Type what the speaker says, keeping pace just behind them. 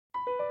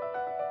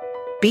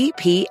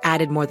BP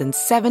added more than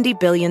 $70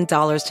 billion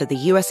to the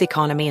U.S.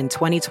 economy in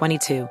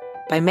 2022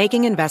 by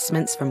making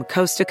investments from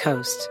coast to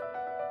coast.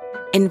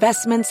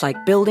 Investments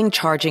like building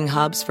charging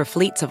hubs for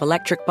fleets of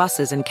electric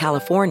buses in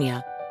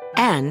California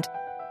and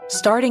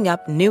starting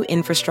up new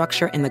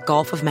infrastructure in the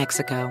Gulf of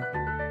Mexico.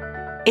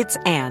 It's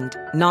and,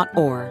 not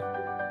or.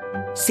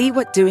 See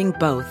what doing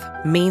both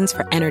means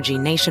for energy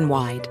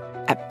nationwide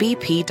at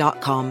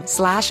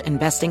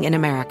bp.com/investing in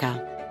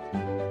America.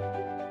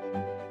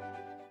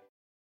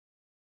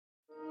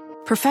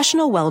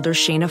 Professional welder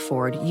Shayna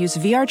Ford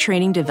used VR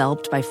training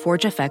developed by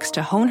ForgeFX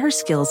to hone her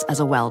skills as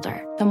a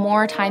welder. The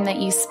more time that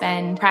you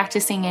spend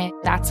practicing it,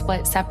 that's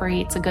what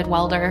separates a good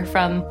welder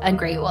from a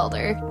great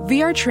welder.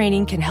 VR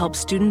training can help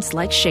students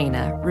like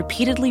Shayna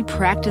repeatedly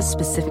practice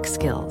specific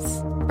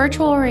skills.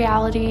 Virtual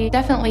reality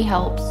definitely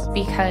helps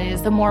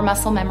because the more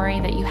muscle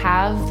memory that you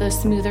have, the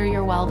smoother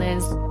your weld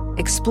is.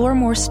 Explore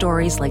more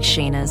stories like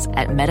Shayna's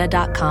at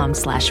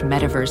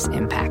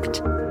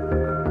meta.com/metaverseimpact.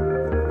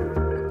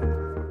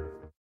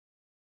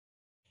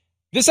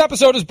 This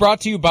episode is brought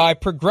to you by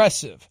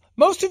Progressive.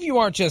 Most of you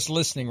aren't just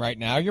listening right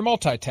now, you're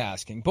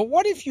multitasking. But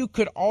what if you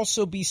could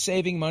also be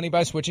saving money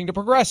by switching to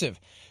Progressive?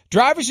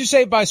 Drivers who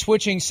save by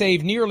switching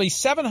save nearly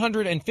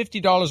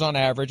 $750 on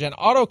average, and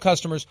auto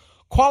customers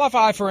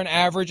qualify for an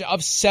average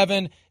of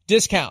 7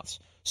 discounts.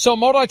 So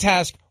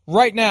multitask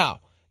right now.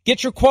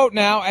 Get your quote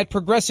now at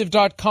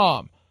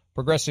Progressive.com.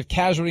 Progressive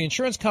Casualty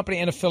Insurance Company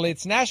and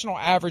affiliates national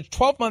average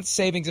 12-month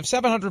savings of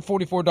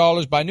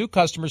 $744 by new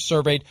customers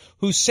surveyed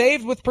who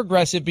saved with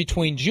Progressive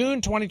between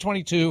June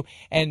 2022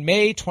 and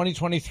May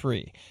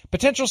 2023.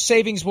 Potential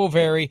savings will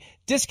vary.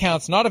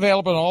 Discounts not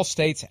available in all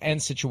states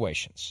and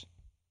situations.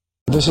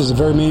 This is a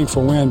very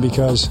meaningful win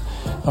because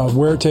of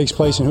where it takes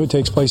place and who it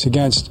takes place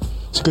against.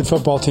 It's a good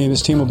football team.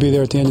 This team will be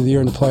there at the end of the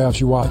year in the playoffs.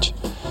 You watch.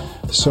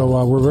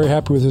 So we're very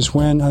happy with this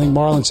win. I think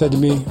Marlon said to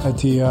me at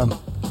the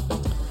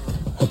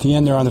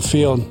end there on the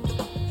field,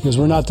 he goes,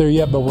 "We're not there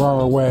yet, but we're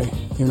on our way."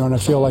 You know, and I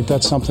feel like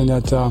that's something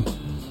that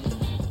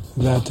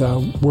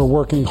we're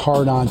working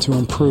hard on to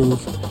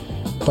improve.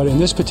 But in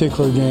this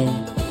particular game,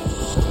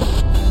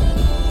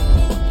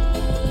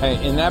 hey,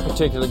 in that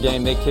particular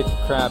game, they kicked the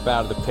crap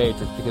out of the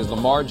Patriots because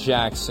Lamar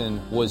Jackson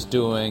was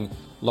doing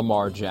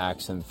Lamar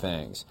Jackson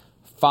things.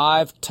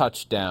 5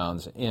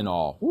 touchdowns in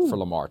all for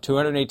Lamar.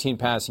 218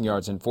 passing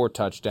yards and 4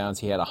 touchdowns.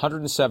 He had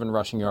 107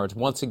 rushing yards.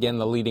 Once again,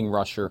 the leading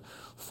rusher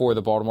for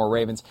the Baltimore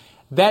Ravens.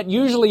 That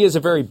usually is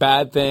a very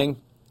bad thing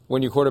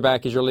when your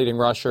quarterback is your leading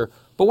rusher.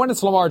 But when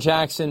it's Lamar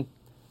Jackson,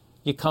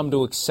 you come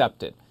to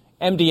accept it.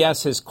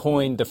 MDS has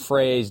coined the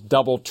phrase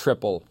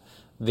double-triple,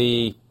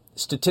 the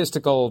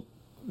statistical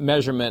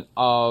measurement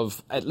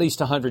of at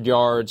least 100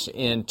 yards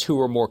in 2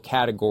 or more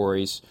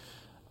categories.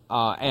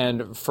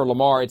 And for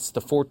Lamar, it's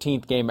the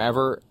 14th game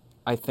ever,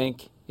 I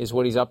think, is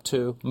what he's up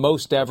to.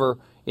 Most ever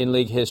in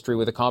league history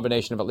with a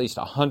combination of at least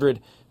 100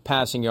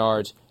 passing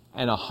yards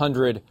and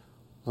 100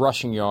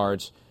 rushing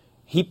yards.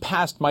 He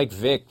passed Mike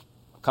Vick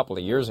a couple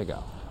of years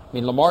ago. I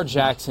mean, Lamar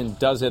Jackson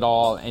does it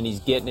all, and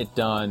he's getting it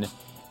done.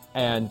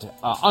 And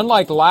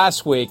unlike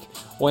last week,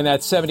 when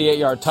that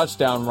 78-yard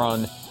touchdown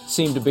run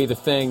seemed to be the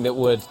thing that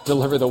would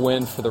deliver the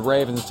win for the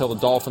Ravens until the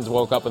Dolphins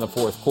woke up in the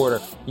fourth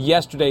quarter,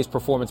 yesterday's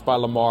performance by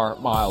Lamar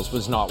Miles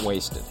was not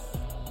wasted.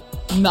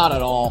 Not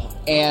at all.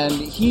 And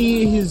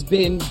he has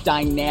been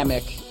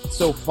dynamic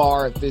so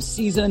far this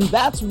season, and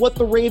that's what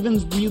the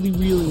Ravens really,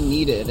 really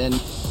needed.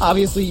 And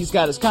obviously he's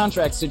got his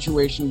contract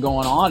situation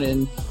going on,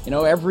 and you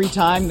know, every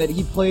time that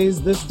he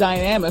plays this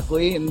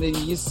dynamically and then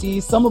you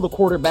see some of the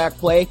quarterback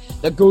play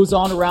that goes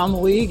on around the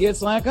league,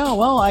 it's like, oh,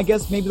 well, I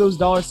guess maybe those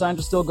dollar signs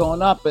are still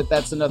going up, but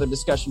that's another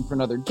discussion for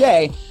another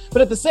day.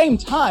 But at the same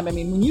time, I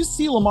mean, when you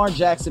see Lamar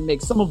Jackson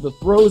make some of the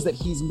throws that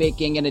he's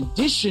making in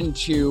addition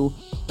to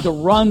the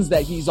runs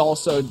that he's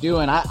also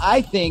doing,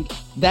 I think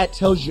that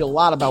tells you a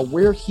lot about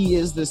where he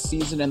is this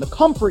season and the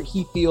comfort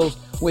he feels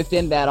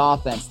within that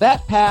offense.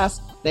 That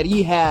pass that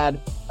he had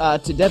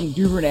to Devin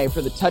Duvernay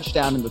for the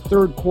touchdown in the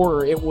third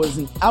quarter, it was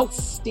an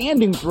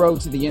outstanding throw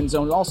to the end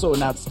zone, also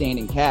an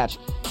outstanding catch.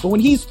 But when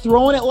he's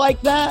throwing it like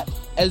that,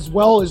 as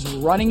well as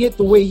running it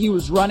the way he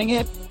was running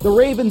it, the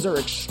Ravens are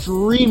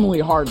extremely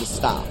hard to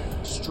stop.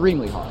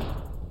 Extremely hard.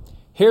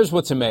 Here's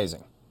what's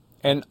amazing,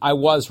 and I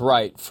was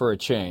right for a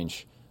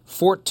change.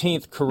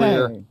 14th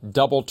career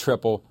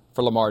double-triple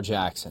for Lamar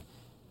Jackson.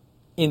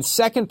 In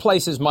second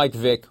place is Mike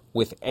Vick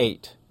with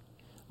 8.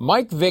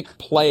 Mike Vick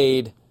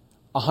played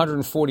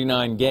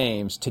 149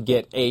 games to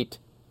get 8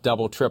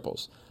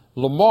 double-triples.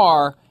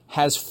 Lamar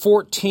has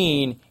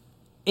 14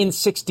 in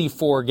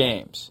 64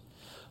 games.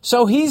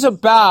 So he's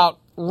about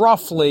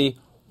roughly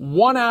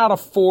 1 out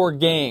of 4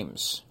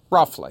 games,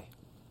 roughly,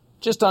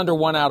 just under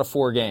 1 out of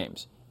 4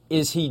 games,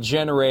 is he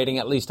generating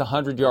at least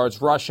 100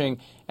 yards rushing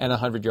and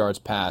 100 yards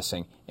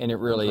passing. And it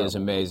really is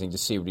amazing to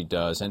see what he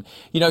does. And,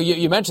 you know,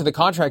 you mentioned the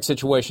contract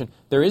situation.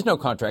 There is no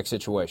contract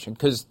situation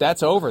because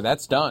that's over.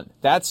 That's done.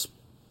 That's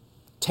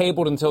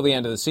tabled until the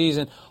end of the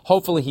season.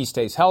 Hopefully he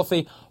stays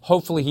healthy.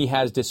 Hopefully he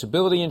has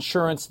disability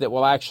insurance that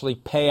will actually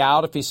pay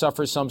out if he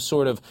suffers some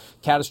sort of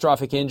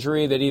catastrophic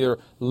injury that either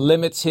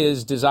limits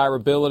his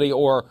desirability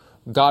or,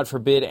 God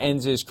forbid,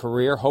 ends his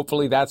career.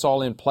 Hopefully that's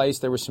all in place.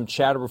 There was some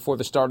chatter before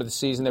the start of the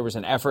season. There was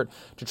an effort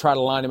to try to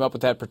line him up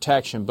with that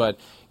protection. But,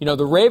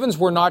 the Ravens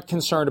were not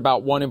concerned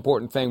about one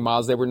important thing,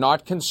 Miles. They were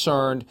not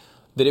concerned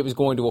that it was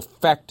going to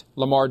affect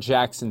Lamar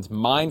Jackson's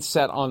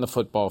mindset on the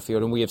football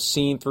field. And we have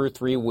seen through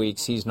 3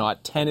 weeks, he's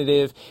not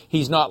tentative.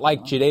 He's not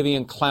like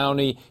Jadeveon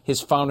Clowney his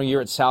final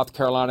year at South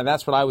Carolina.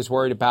 That's what I was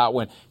worried about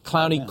when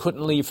Clowney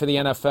couldn't leave for the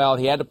NFL.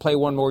 He had to play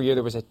one more year.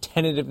 There was a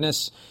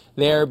tentativeness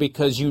there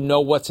because you know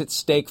what's at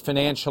stake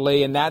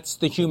financially, and that's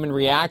the human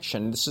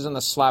reaction. This isn't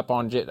a slap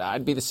on.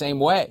 I'd be the same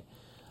way.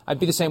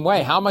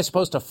 How am I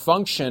supposed to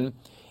function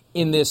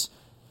in this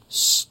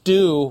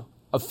stew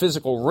of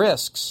physical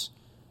risks,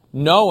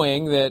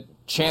 knowing that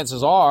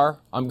chances are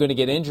I'm going to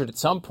get injured at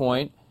some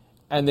point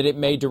and that it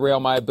may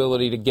derail my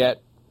ability to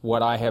get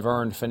what I have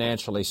earned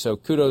financially? So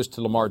kudos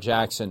to Lamar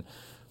Jackson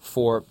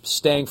for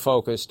staying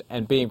focused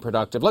and being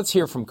productive. Let's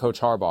hear from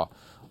Coach Harbaugh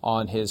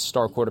on his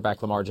star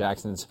quarterback Lamar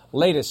Jackson's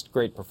latest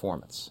great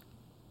performance.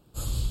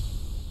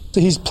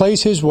 He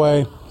plays his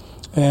way,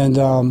 and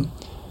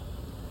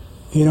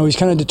he's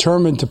kind of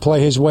determined to play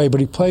his way,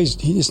 but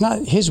it's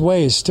not his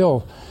way.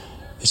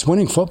 It's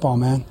winning football,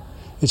 man.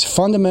 It's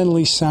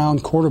fundamentally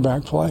sound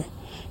quarterback play.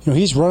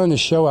 He's running the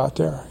show out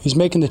there. He's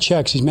making the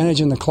checks. He's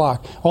managing the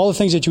clock. All the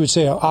things that you would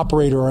say an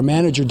operator or a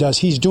manager does,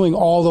 he's doing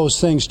all those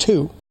things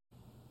too.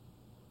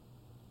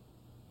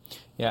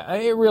 Yeah,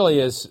 it really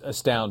is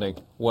astounding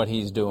what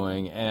he's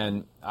doing,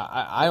 and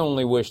I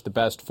only wish the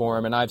best for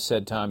him. And I've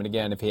said time and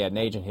again, if he had an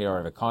agent, he'd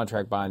already have a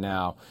contract by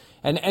now.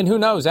 And who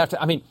knows?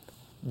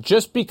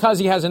 Just because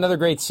he has another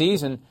great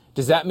season,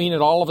 does that mean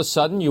that all of a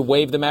sudden you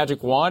wave the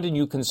magic wand and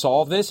you can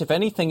solve this? If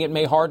anything, it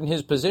may harden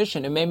his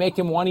position. It may make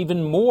him want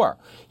even more.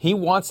 He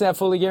wants that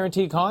fully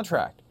guaranteed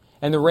contract,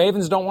 and the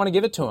Ravens don't want to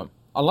give it to him.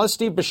 Unless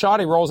Steve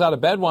Bisciotti rolls out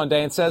of bed one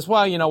day and says,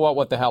 well, you know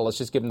what the hell, let's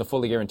just give him the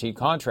fully guaranteed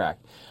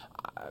contract.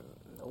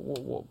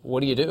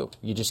 What do?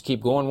 You just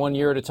keep going 1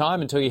 year at a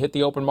time until you hit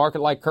the open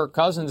market like Kirk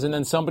Cousins, and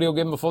then somebody will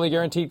give him a fully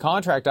guaranteed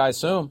contract, I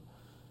assume.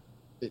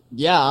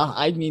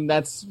 Yeah,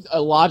 that's a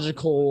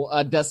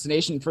logical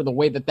destination for the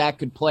way that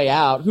could play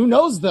out. Who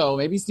knows, though?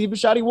 Maybe Steve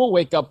Bisciotti will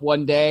wake up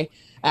one day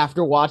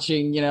after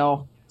watching,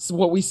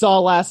 what we saw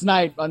last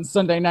night on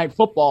Sunday Night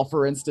Football,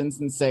 for instance,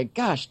 and say,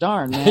 gosh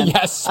darn, man,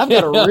 yes. I've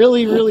got a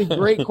really, really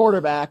great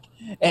quarterback.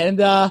 And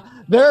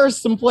there are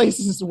some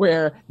places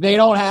where they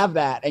don't have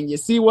that, and you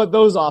see what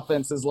those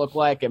offenses look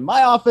like, and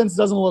my offense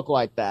doesn't look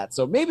like that.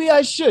 So maybe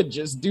I should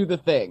just do the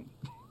thing.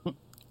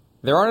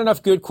 There aren't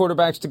enough good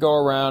quarterbacks to go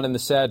around, and the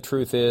sad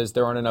truth is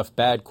there aren't enough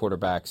bad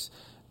quarterbacks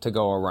to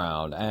go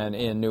around. And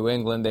in New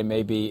England, they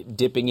may be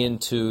dipping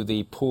into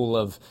the pool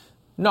of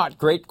not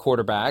great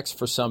quarterbacks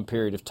for some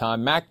period of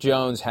time. Mac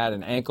Jones had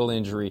an ankle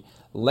injury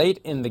late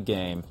in the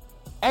game.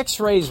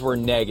 X-rays were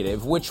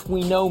negative, which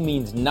we know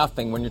means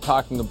nothing when you're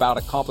talking about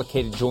a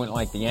complicated joint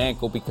like the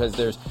ankle, because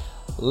there's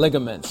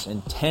ligaments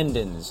and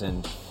tendons,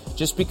 and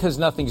just because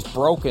nothing's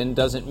broken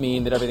doesn't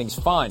mean that everything's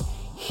fine.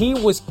 He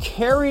was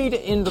carried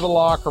into the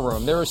locker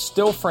room. There are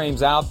still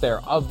frames out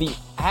there of the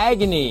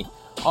agony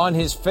on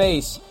his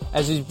face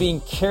as he's being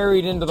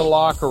carried into the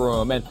locker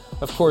room. And,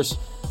 of course,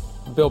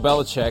 Bill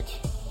Belichick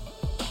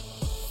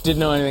didn't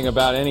know anything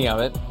about any of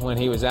it when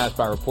he was asked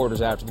by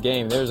reporters after the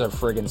game. There's a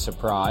friggin'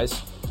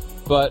 surprise.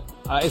 But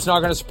it's not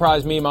going to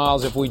surprise me,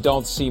 Miles, if we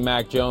don't see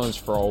Mac Jones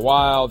for a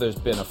while. There's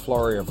been a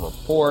flurry of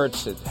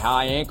reports. It's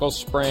high ankle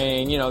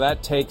sprain.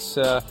 That takes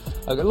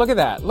look at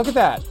that. Look at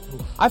that.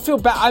 I feel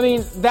bad.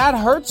 That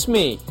hurts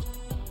me.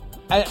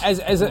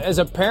 As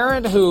a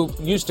parent who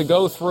used to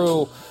go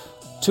through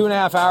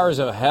 2.5 hours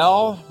of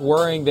hell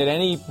worrying that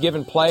any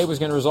given play was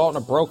going to result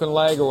in a broken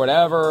leg or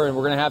whatever, and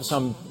we're going to have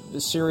some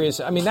serious...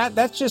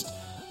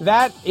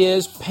 that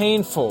is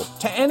painful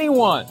to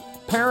anyone,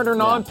 parent or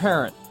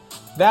non-parent.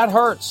 That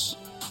hurts,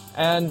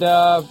 and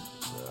I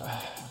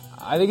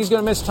think he's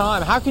going to miss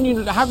time. How can you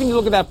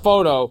look at that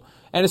photo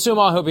and assume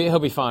he'll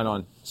be fine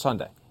on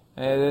Sunday?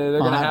 They're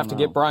going to have to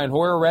get Brian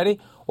Hoyer ready,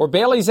 or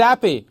Bailey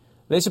Zappi.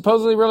 They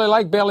supposedly really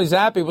like Bailey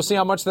Zappi. We'll see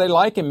how much they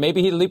like him.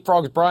 Maybe he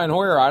leapfrogs Brian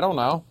Hoyer. I don't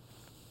know.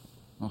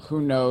 Well,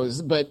 who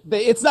knows? But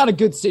it's not a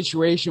good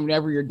situation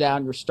whenever you're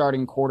down your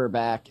starting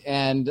quarterback.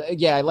 And,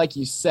 yeah, like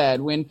you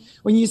said, when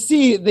you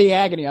see the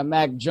agony on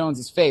Mac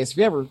Jones' face, if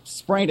you ever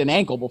sprained an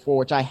ankle before,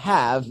 which I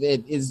have,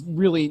 it is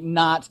really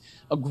not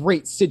a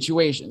great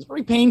situation. It's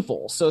very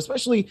painful. So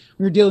especially when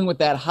you're dealing with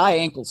that high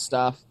ankle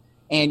stuff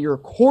and you're a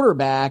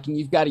quarterback and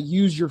you've got to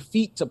use your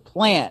feet to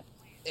plant,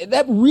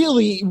 that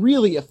really,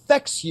 really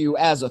affects you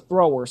as a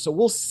thrower. So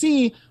we'll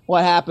see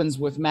what happens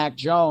with Mac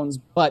Jones.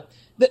 But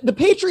the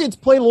Patriots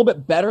played a little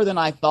bit better than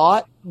I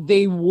thought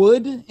they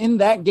would in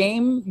that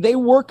game. They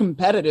were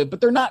competitive, but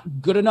they're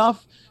not good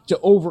enough to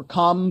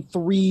overcome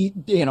three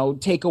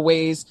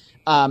giveaways,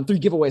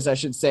 I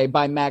should say,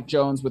 by Mac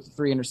Jones with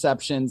 3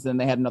 interceptions. Then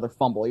they had another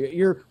fumble. When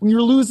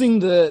you're losing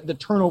the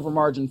turnover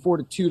margin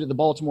 4-2 to the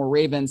Baltimore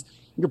Ravens,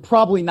 you're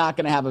probably not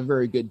going to have a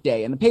very good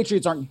day. And the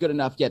Patriots aren't good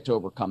enough yet to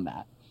overcome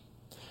that.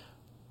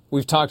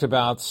 We've talked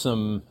about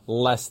some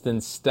less than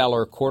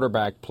stellar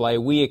quarterback play.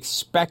 We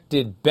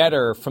expected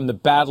better from the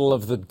battle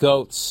of the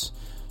GOATs,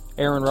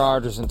 Aaron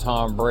Rodgers and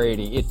Tom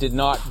Brady. It did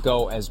not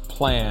go as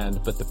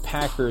planned, but the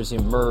Packers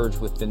emerged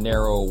with the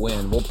narrow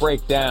win. We'll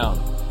break down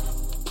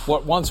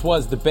what once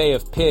was the Bay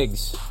of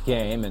Pigs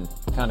game and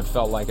kind of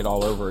felt like it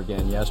all over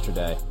again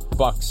yesterday.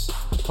 Bucs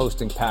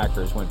hosting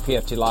Packers when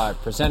PFT Live,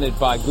 presented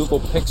by Google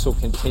Pixel,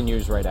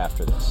 continues right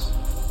after this.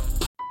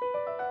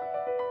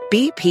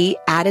 BP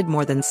added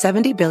more than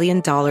 $70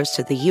 billion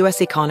to the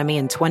U.S. economy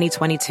in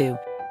 2022.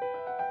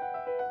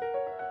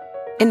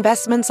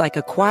 Investments like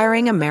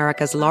acquiring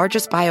America's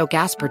largest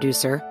biogas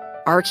producer,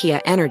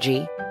 Archaea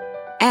Energy,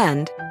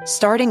 and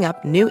starting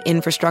up new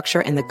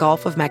infrastructure in the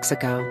Gulf of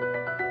Mexico.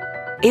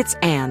 It's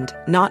and,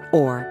 not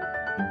or.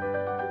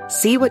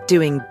 See what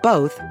doing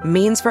both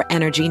means for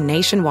energy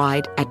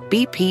nationwide at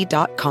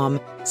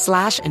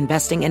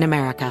bp.com/investing in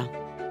America.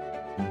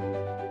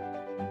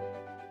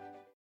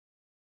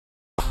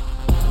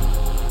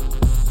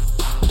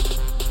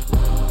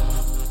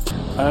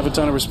 I have a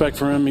ton of respect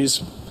for him. He's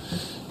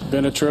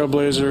been a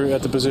trailblazer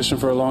at the position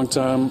for a long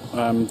time.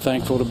 I'm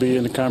thankful to be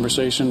in the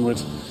conversation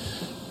with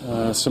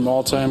some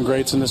all-time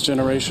greats in this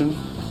generation.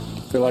 I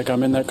feel like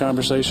I'm in that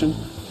conversation.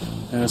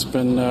 And it's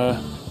been a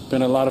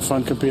lot of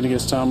fun competing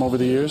against Tom over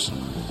the years.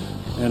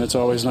 And it's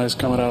always nice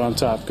coming out on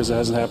top because it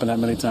hasn't happened that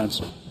many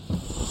times.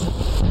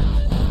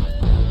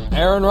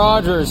 Aaron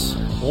Rodgers,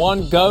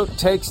 one GOAT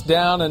takes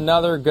down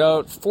another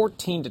GOAT,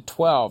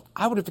 14-12.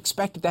 I would have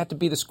expected that to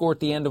be the score at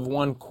the end of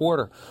one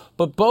quarter.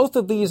 But both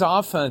of these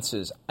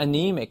offenses,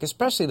 anemic,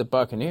 especially the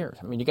Buccaneers.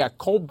 I mean, you got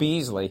Cole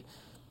Beasley,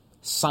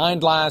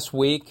 signed last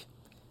week,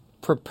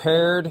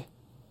 prepared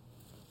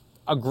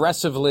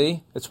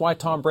aggressively. That's why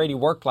Tom Brady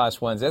worked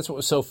last Wednesday. That's what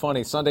was so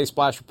funny. Sunday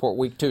Splash Report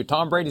week 2.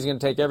 Tom Brady's going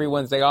to take every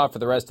Wednesday off for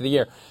the rest of the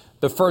year.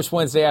 The first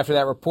Wednesday after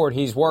that report,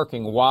 he's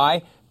working.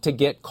 Why? To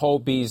get Cole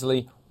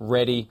Beasley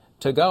ready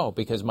to go,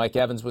 because Mike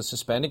Evans was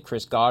suspended,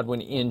 Chris Godwin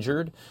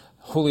injured,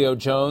 Julio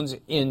Jones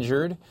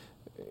injured.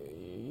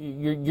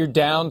 You're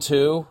down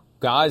to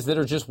guys that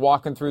are just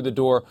walking through the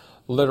door,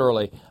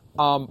 literally.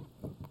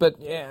 But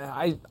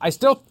I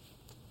still,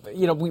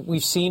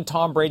 we've seen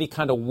Tom Brady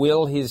kind of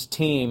will his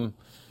team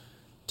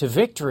to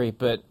victory,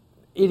 but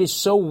it is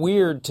so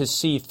weird to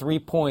see 3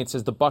 points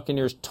as the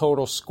Buccaneers'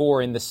 total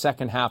score in the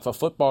second half of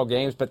football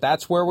games, but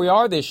that's where we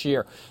are this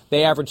year.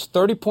 They averaged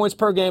 30 points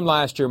per game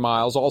last year,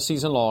 Miles, all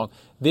season long.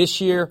 This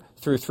year,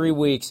 through 3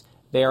 weeks,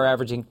 they are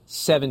averaging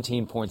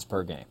 17 points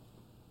per game.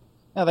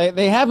 Now,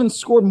 they haven't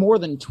scored more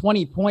than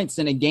 20 points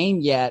in a game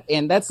yet,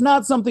 and that's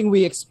not something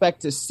we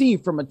expect to see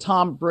from a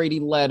Tom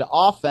Brady-led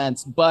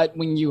offense. But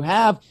when you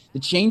have the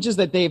changes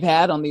that they've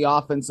had on the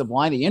offensive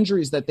line, the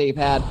injuries that they've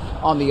had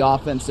on the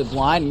offensive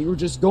line, you were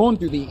just going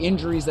through the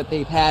injuries that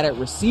they've had at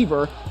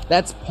receiver,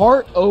 that's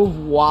part of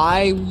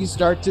why we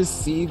start to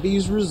see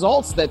these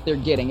results that they're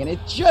getting. And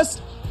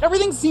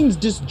everything seems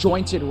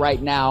disjointed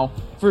right now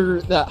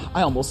for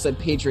I almost said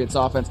Patriots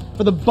offense,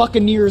 for the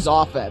Buccaneers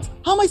offense.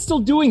 How am I still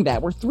doing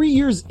that? We're 3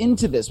 years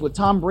into this with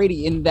Tom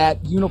Brady in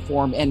that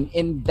uniform and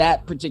in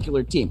that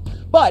particular team.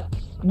 But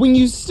when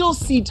you still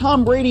see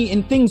Tom Brady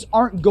and things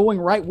aren't going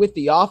right with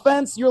the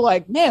offense, you're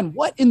like, man,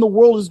 what in the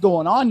world is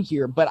going on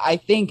here? But I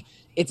think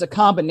it's a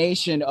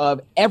combination of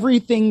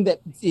everything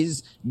that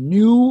is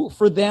new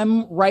for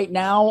them right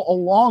now,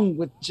 along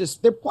with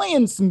just they're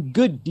playing some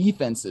good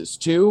defenses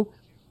too.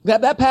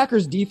 That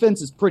Packers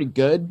defense is pretty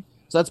good.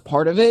 So that's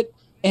part of it.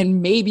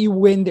 And maybe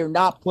when they're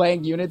not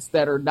playing units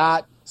that are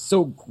not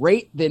so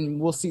great, then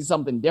we'll see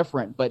something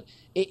different. But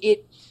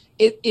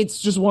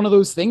it's just one of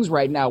those things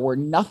right now where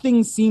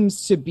nothing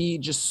seems to be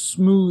just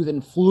smooth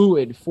and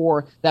fluid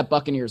for that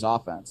Buccaneers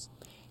offense.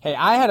 Hey,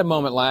 I had a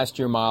moment last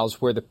year, Miles,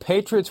 where the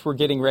Patriots were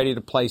getting ready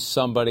to play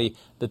somebody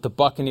that the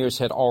Buccaneers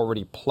had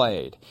already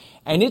played.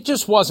 And it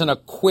just wasn't a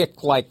quick,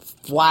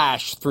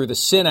 flash through the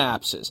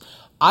synapses.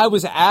 I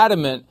was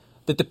adamant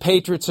that the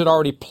Patriots had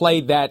already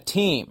played that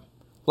team.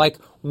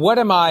 What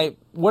am I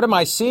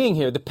seeing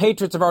here? The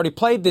Patriots have already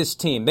played this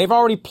team. They've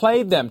already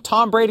played them.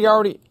 Tom Brady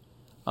already...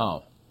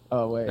 Oh,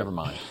 wait. Never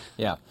mind.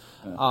 Yeah.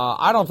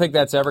 I don't think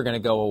that's ever going to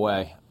go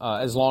away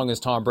as long as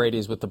Tom Brady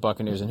is with the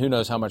Buccaneers, and who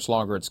knows how much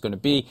longer it's going to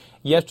be.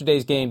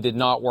 Yesterday's game did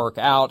not work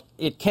out.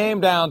 It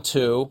came down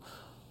to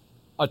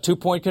a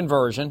 2-point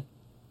conversion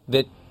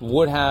that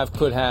would have,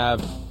 could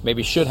have,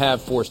 maybe should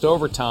have forced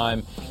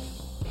overtime.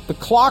 The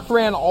clock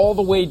ran all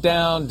the way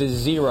down to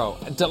 0.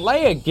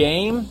 Delay a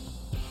game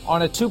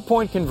on a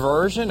 2-point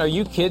conversion? Are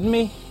you kidding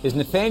me? Is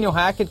Nathaniel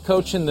Hackett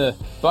coaching the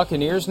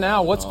Buccaneers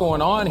now? What's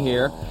going on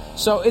here?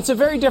 So it's a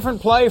very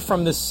different play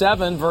from the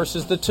 7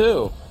 versus the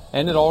 2.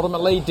 And it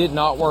ultimately did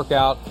not work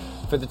out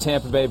for the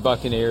Tampa Bay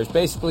Buccaneers.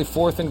 Basically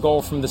 4th and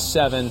goal from the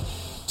 7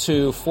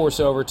 to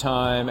force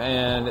overtime,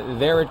 and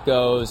there it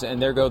goes,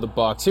 and there go the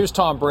Bucs. Here's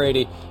Tom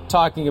Brady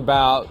talking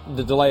about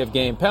the delay of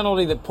game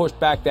penalty that pushed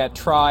back that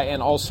try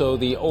and also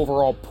the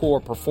overall poor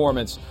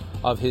performance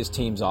of his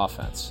team's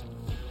offense.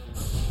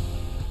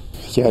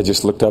 Yeah, I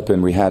just looked up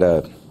and we had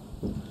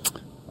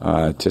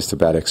just a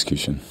bad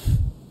execution.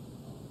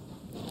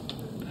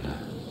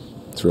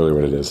 That's really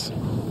what it is.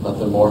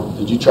 Nothing more.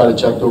 Did you try to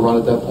check the run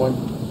at that point?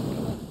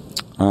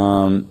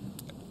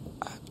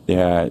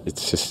 Yeah,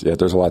 it's just,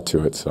 there's a lot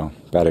to it, so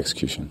bad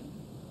execution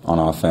on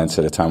offense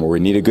at a time where we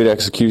needed good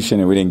execution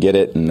and we didn't get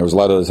it, and there was a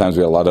lot of other times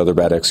we had a lot of other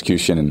bad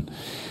execution, and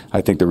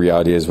I think the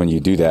reality is when you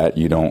do that,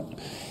 you don't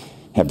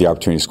have the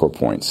opportunity to score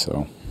points.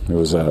 So it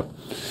was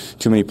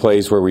too many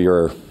plays where we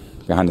were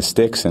behind the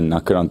sticks and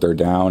not good on third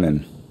down,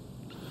 and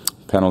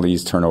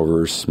penalties,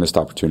 turnovers, missed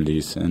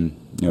opportunities, and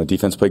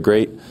defense played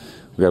great.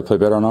 We got to play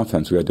better on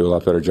offense. We got to do a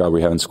lot better job.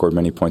 We haven't scored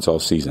many points all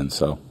season,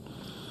 so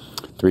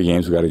 3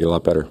 games we got to get a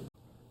lot better.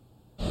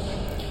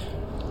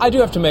 I do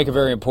have to make a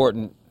very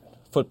important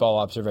football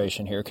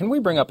observation here. Can we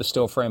bring up a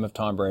still frame of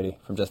Tom Brady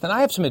from Justin?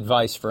 I have some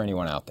advice for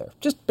anyone out there.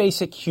 Just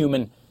basic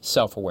human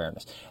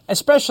self-awareness,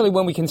 especially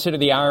when we consider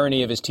the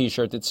irony of his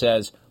T-shirt that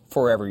says,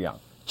 "Forever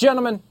Young."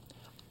 Gentlemen,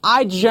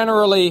 I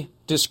generally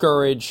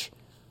discourage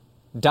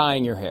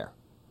dyeing your hair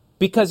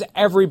because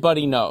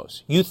everybody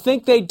knows. You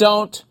think they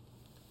don't,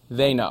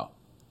 they know.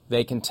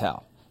 They can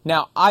tell.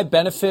 Now, I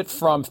benefit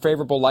from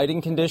favorable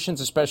lighting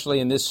conditions,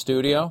 especially in this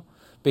studio,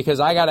 because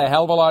I got a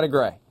hell of a lot of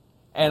gray.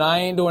 And I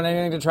ain't doing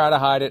anything to try to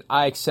hide it.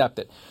 I accept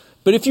it.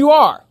 But if you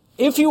are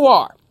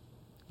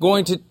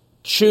going to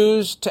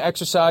choose to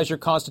exercise your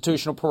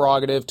constitutional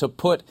prerogative to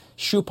put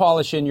shoe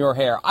polish in your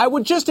hair, I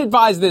would just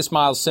advise this,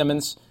 Miles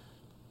Simmons.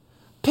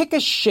 Pick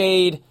a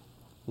shade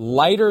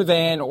lighter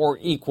than or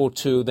equal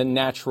to the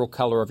natural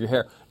color of your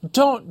hair.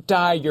 Don't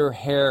dye your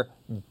hair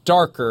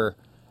darker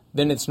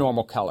than its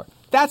normal color.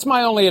 That's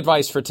my only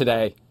advice for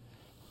today.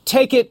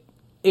 Take it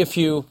if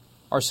you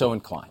are so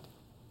inclined.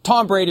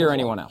 Tom Brady or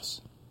anyone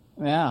else.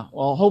 Yeah,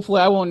 well, hopefully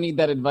I won't need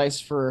that advice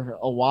for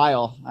a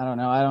while. I don't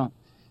know.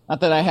 Not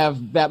that I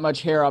have that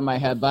much hair on my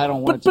head, but I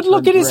don't want it to But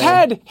look at his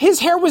head. His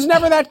hair was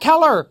never that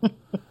color.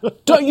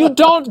 You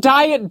don't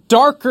dye it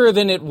darker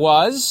than it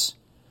was.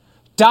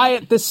 Dye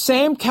it the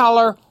same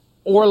color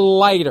or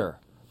lighter.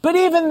 But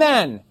even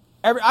then,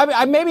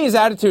 maybe his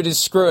attitude is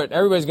screw it.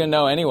 Everybody's going to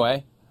know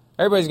anyway.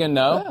 Everybody's going to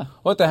know. Yeah.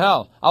 What the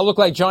hell? I'll look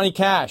like Johnny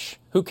Cash.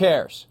 Who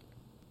cares?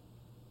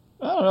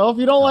 I don't know. If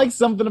you don't like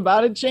something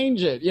about it,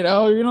 change it. You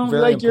don't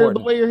like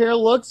the way your hair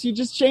looks, you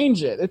just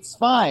change it. It's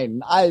fine.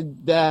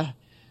 The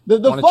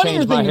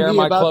funnier thing to me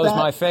about clothes,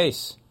 my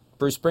face.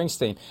 Bruce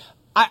Springsteen.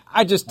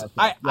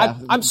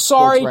 I'm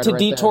sorry to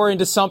detour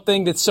into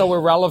something that's so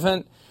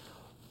irrelevant,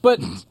 but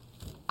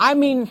I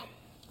mean,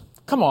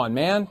 come on,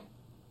 man.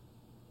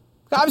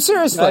 I'm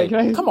seriously.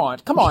 Come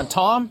on,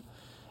 Tom.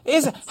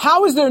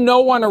 How is there no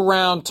one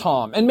around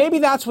Tom? And maybe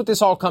that's what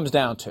this all comes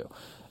down to.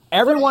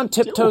 Everyone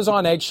tiptoes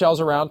on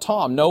eggshells around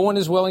Tom. No one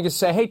is willing to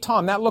say, hey,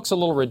 Tom, that looks a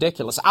little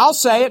ridiculous. I'll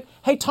say it.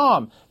 Hey,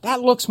 Tom, that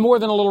looks more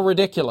than a little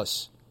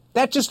ridiculous.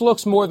 That just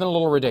looks more than a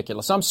little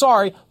ridiculous. I'm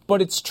sorry,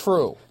 but it's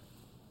true.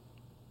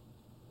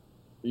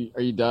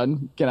 Are you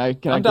done? Can I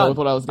go done with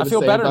what I was going to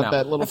say about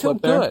that little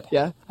clip there? I feel good.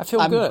 Yeah? I feel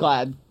good. I'm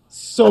glad.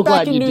 I'm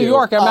back in New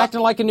York. I'm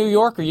acting like a New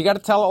Yorker. You got to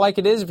tell it like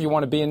it is if you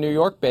want to be in New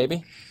York,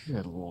 baby.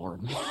 Good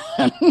Lord.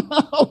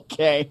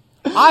 Okay.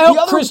 I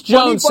hope Chris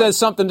Jones says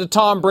something to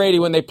Tom Brady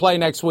when they play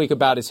next week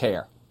about his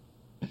hair.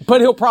 But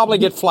he'll probably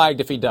get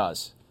flagged if he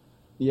does.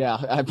 Yeah,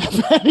 I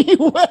bet he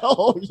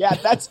will. Yeah,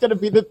 that's going to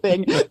be the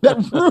thing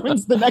that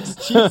ruins the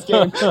next Chiefs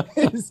game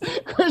is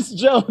Chris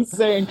Jones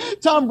saying,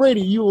 Tom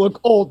Brady, you look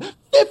old.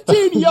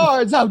 15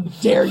 yards. How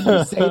dare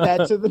you say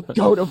that to the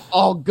GOAT of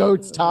all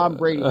GOATs, Tom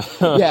Brady.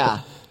 Yeah.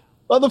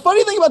 Well, the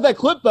funny thing about that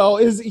clip, though,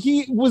 is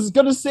he was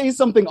going to say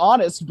something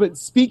honest, but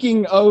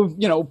speaking of,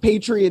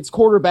 Patriots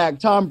quarterback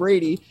Tom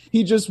Brady,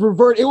 he just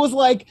reverted. It was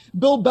like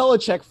Bill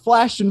Belichick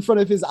flashed in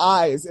front of his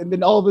eyes, and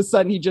then all of a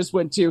sudden he just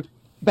went to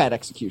bad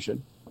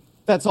execution.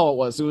 That's all it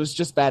was. It was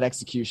just bad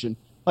execution.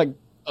 Like,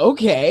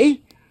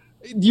 okay,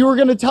 you were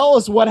going to tell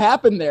us what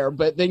happened there,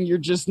 but then you're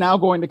just now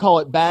going to call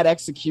it bad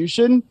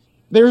execution.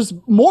 There's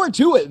more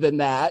to it than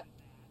that.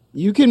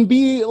 You can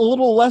be a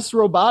little less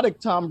robotic,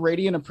 Tom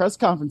Brady, in a press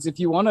conference if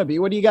you want to be.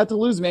 What do you got to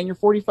lose, man? You're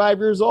 45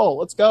 years old.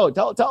 Let's go.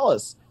 Tell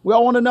us. We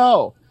all want to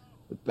know.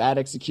 But bad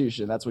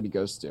execution, that's what he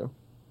goes to.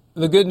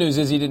 The good news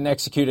is he didn't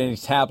execute any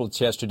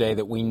tablets yesterday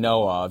that we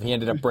know of. He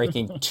ended up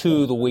breaking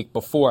 2 the week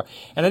before.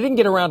 And I didn't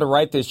get around to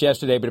write this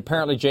yesterday, but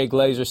apparently Jay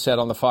Glazer said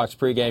on the Fox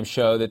pregame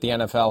show that the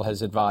NFL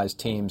has advised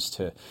teams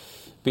to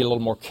be a little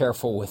more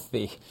careful with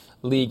the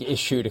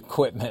league-issued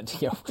equipment.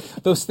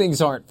 Those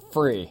things aren't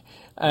free.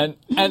 And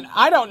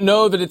I don't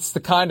know that it's the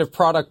kind of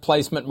product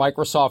placement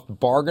Microsoft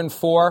bargained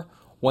for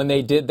when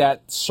they did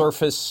that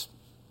Surface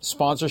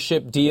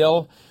sponsorship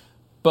deal.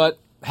 But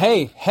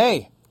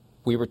hey,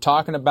 we were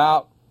talking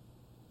about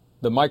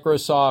the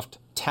Microsoft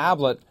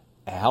tablet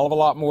a hell of a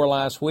lot more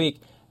last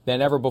week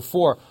than ever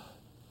before.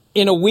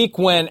 In a week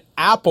when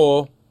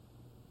Apple,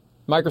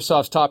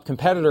 Microsoft's top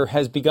competitor,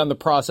 has begun the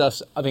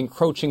process of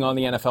encroaching on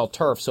the NFL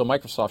turf. So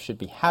Microsoft should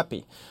be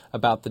happy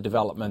about the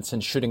developments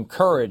and should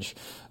encourage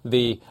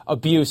the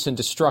abuse and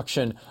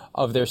destruction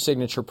of their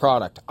signature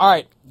product. All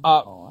right,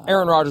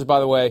 Aaron Rodgers, by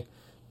the way,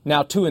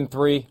 now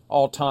 2-3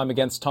 all-time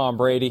against Tom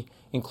Brady,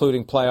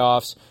 including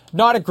playoffs.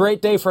 Not a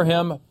great day for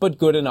him, but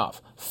good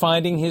enough.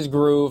 Finding his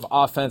groove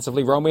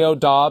offensively. Romeo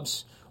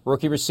Doubs,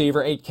 rookie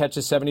receiver, 8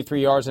 catches,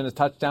 73 yards, and a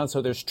touchdown,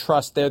 so there's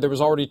trust there. There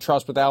was already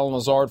trust with Alan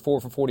Lazard,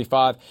 4 for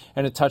 45,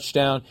 and a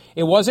touchdown.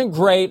 It wasn't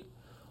great.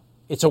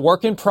 It's a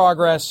work in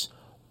progress,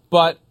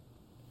 but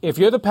if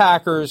you're the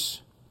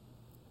Packers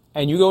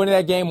and you go into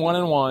that game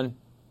 1-1,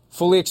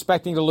 fully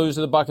expecting to lose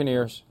to the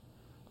Buccaneers,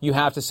 you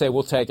have to say,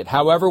 we'll take it.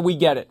 However we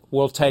get it,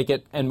 we'll take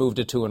it and move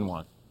to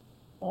 2-1.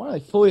 Or are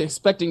they fully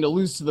expecting to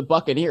lose to the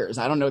Buccaneers?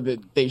 I don't know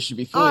that they should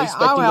be fully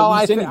expecting to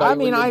lose to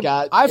anybody.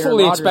 I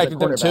fully expected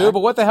them to, but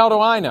what the hell do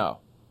I know?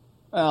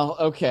 Well,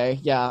 okay,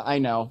 yeah, I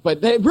know.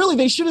 But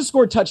they should have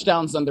scored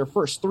touchdowns on their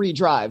first 3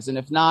 drives, and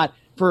if not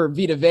for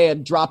Vita Vea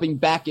dropping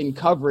back in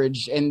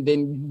coverage and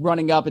then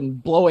running up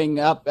and blowing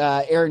up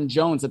Aaron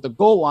Jones at the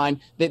goal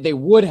line, that they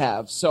would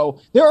have. So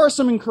there are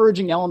some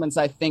encouraging elements,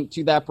 I think,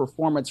 to that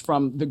performance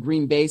from the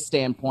Green Bay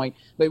standpoint.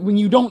 But when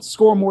you don't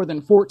score more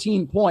than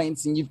 14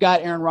 points and you've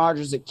got Aaron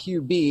Rodgers at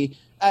QB,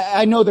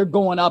 I know they're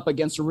going up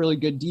against a really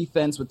good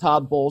defense with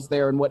Todd Bowles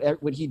there and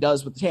what he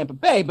does with Tampa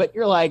Bay, but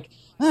you're like,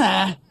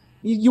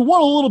 you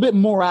want a little bit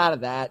more out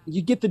of that.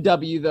 You get the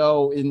W,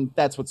 though, and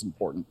that's what's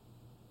important.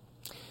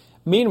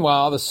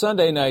 Meanwhile, the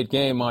Sunday night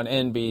game on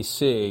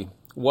NBC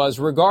was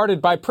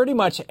regarded by pretty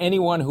much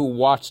anyone who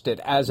watched it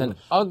as an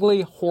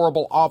ugly,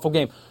 horrible, awful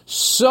game.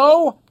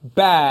 So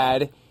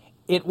bad,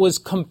 it was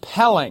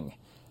compelling.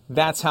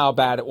 That's how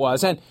bad it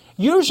was. And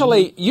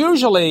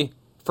usually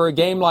for a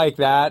game like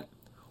that,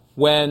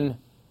 when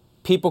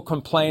people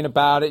complain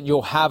about it,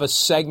 you'll have a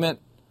segment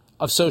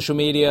of social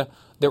media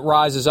that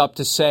rises up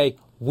to say,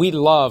 we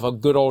love a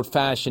good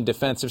old-fashioned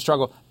defensive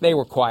struggle. They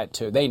were quiet,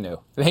 too. They knew.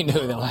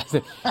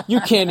 You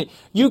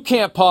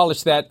can't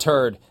polish that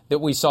turd that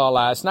we saw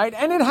last night,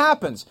 and it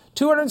happens.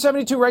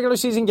 272 regular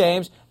season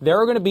games, there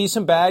are going to be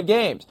some bad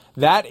games.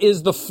 That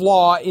is the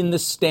flaw in the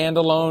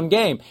standalone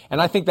game, and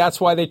I think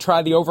that's why they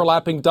tried the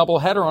overlapping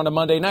doubleheader on a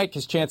Monday night,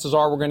 because chances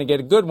are we're going to get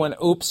a good one.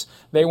 Oops,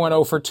 they went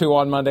 0 for 2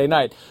 on Monday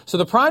night. So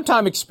the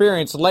primetime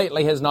experience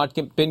lately has not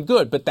been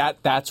good, but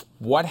that's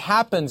what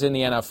happens in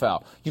the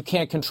NFL. You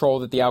can't control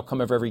that the outcome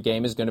of every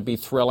game is going to be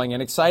thrilling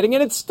and exciting,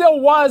 and it still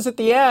was at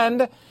the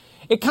end.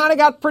 It kind of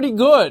got pretty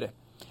good.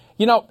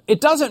 You know, it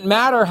doesn't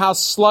matter how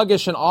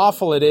sluggish and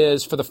awful it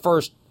is for the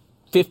first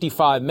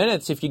 55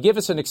 minutes. If you give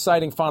us an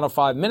exciting final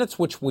 5 minutes,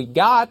 which we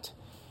got,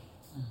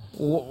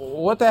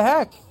 what the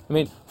heck? I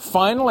mean,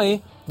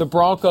 finally, the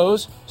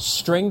Broncos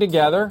string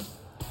together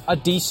a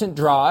decent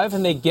drive,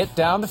 and they get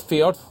down the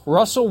field.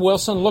 Russell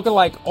Wilson looking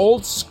like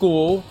old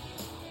school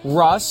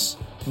Russ,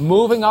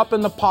 moving up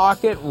in the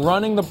pocket,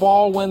 running the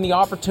ball when the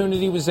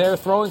opportunity was there,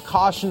 throwing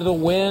caution to the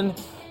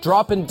wind,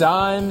 dropping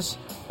dimes,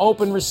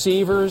 open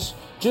receivers,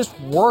 just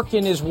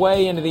working his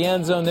way into the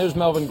end zone. There's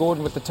Melvin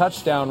Gordon with the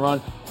touchdown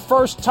run.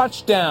 First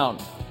touchdown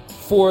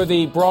for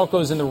the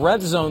Broncos in the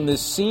red zone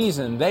this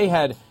season. They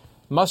had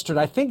mustered,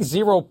 I think,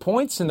 0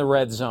 points in the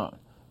red zone.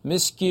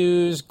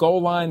 Miscues,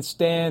 goal line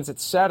stands,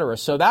 etc.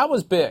 So that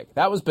was big.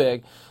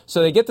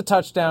 So they get the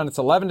touchdown. It's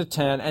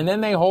 11-10, and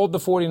then they hold the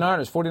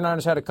 49ers.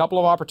 49ers had a couple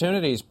of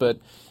opportunities, but,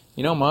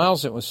 you know,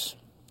 Miles, it was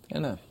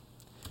kind of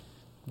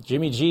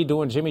Jimmy G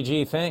doing Jimmy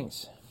G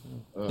things.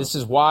 This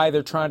is why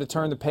they're trying to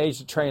turn the page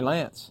to Trey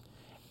Lance.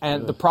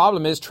 And the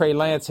problem is Trey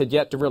Lance had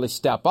yet to really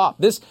step up.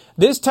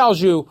 This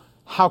tells you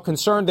how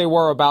concerned they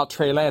were about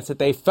Trey Lance, that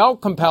they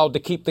felt compelled to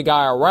keep the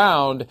guy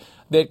around.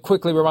 That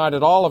quickly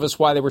reminded all of us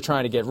why they were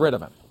trying to get rid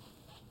of him.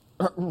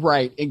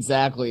 Right,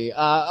 exactly.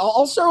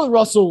 I'll start with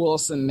Russell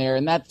Wilson there,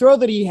 and that throw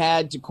that he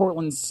had to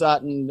Courtland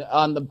Sutton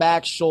on the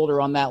back shoulder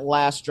on that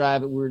last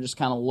drive that we were just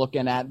kind of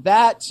looking at.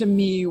 That, to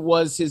me,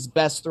 was his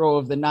best throw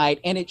of the night,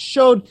 and it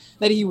showed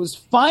that he was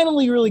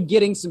finally really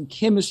getting some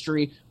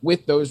chemistry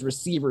with those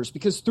receivers,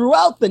 because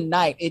throughout the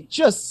night, it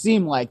just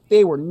seemed like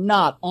they were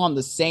not on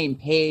the same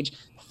page.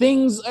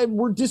 Things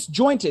were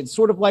disjointed,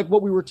 sort of like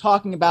what we were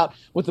talking about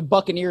with the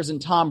Buccaneers and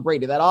Tom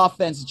Brady. That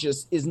offense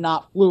just is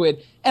not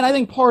fluid, and I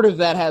think part of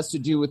that has to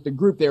do with the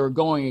group they were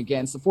going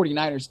against. The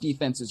 49ers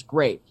defense is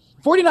great.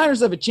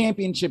 49ers have a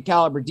championship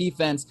caliber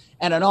defense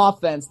and an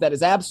offense that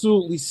is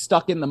absolutely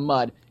stuck in the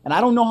mud, and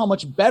I don't know how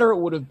much better it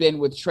would have been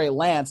with Trey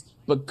Lance,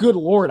 but good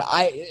Lord,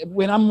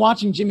 when I'm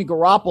watching Jimmy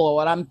Garoppolo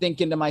and I'm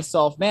thinking to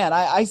myself, man,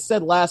 I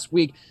said last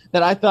week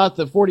that I thought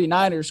the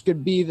 49ers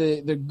could be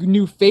the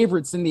new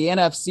favorites in the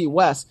NFC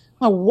West.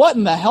 Well, what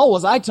in the hell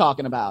was I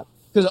talking about?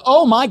 Because,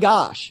 oh my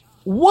gosh,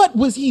 what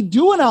was he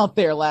doing out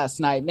there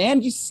last night,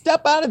 man? You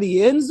step out of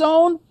the end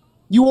zone?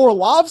 You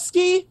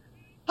Orlovsky?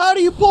 How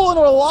do you pull an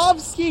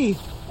Orlovsky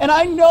And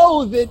I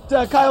know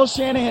that Kyle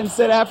Shanahan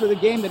said after the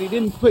game that he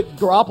didn't put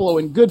Garoppolo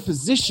in good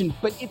position,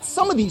 but it's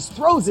some of these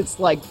throws, it's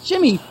like,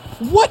 Jimmy,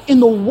 what in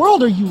the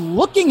world are you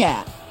looking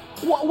at?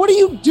 What are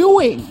you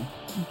doing?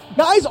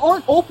 Guys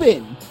aren't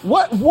open.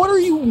 What are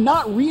you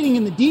not reading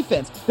in the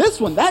defense? This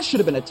one, that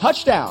should have been a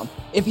touchdown.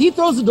 If he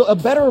throws a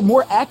better,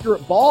 more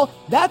accurate ball,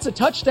 that's a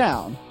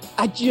touchdown.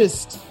 You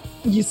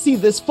see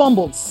this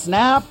fumbled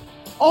snap,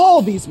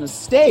 all these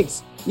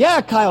mistakes.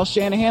 Yeah, Kyle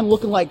Shanahan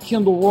looking like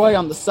Kendall Roy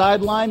on the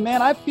sideline.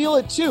 Man, I feel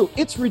it too.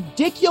 It's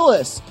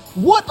ridiculous.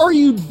 What are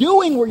you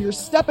doing where you're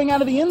stepping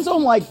out of the end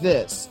zone like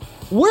this?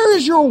 Where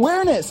is your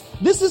awareness?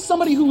 This is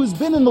somebody who has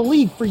been in the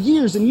league for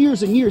years and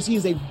years and years. He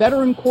is a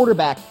veteran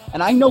quarterback,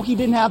 and I know he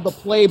didn't have the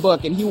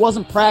playbook, and he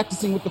wasn't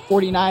practicing with the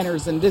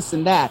 49ers and this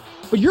and that.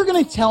 But you're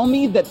going to tell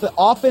me that the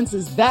offense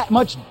is that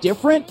much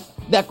different,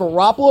 that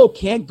Garoppolo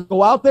can't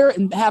go out there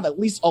and have at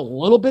least a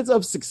little bit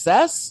of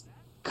success?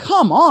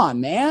 Come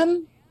on,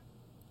 man.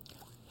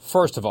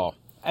 First of all,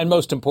 and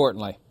most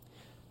importantly,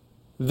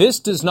 this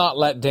does not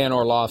let Dan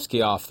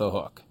Orlovsky off the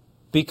hook.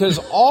 Because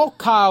all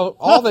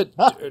that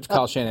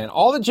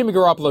Jimmy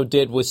Garoppolo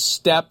did was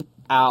step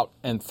out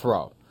and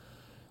throw.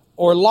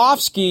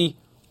 Orlovsky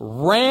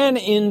ran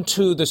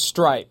into the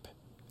stripe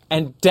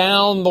and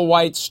down the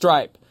white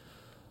stripe.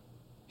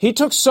 He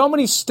took so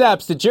many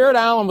steps that Jared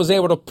Allen was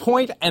able to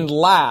point and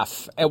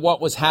laugh at what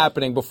was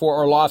happening before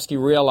Orlovsky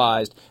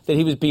realized that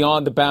he was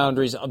beyond the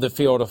boundaries of the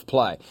field of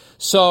play.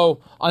 So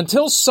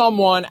until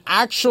someone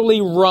actually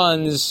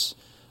runs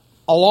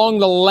along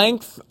the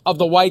length of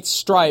the white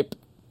stripe,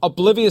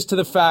 oblivious to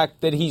the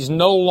fact that he's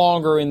no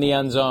longer in the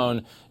end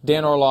zone,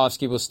 Dan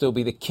Orlovsky will still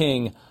be the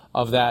king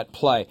of that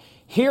play.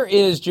 Here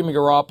is Jimmy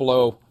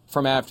Garoppolo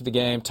from after the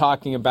game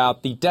talking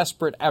about the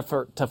desperate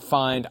effort to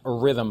find a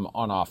rhythm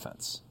on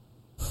offense.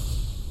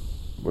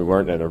 We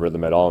weren't in a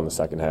rhythm at all in the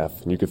second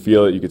half. And you could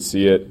feel it, you could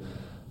see it.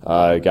 We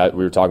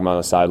were talking about on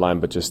the sideline,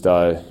 but just,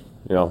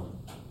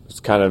 it's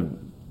kind of,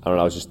 I don't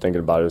know, I was just thinking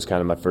about it. It was kind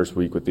of my first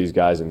week with these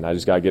guys, and I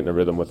just got to get in a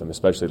rhythm with them,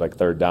 especially like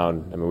third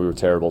down. I mean, we were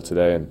terrible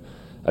today, and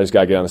I just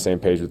got to get on the same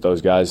page with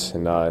those guys,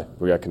 and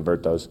we got to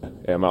convert those.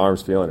 Yeah, my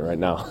arm's feeling it right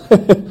now.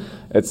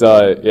 It's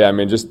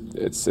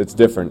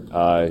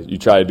different. You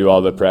try to do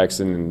all the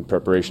practicing and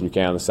preparation you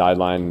can on the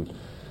sideline,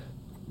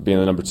 being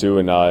the number two,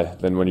 and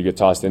then when you get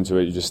tossed into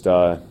it, you just,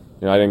 I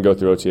didn't go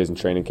through OTAs and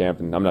training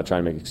camp, and I'm not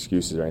trying to make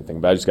excuses or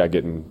anything, but I just got to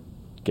get in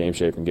game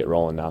shape and get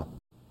rolling now.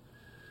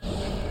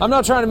 I'm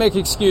not trying to make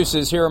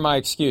excuses. Here are my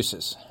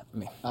excuses.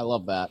 I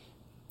love that.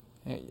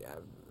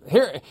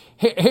 Here,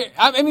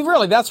 I mean,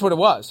 really, that's what it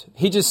was.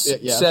 He just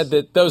said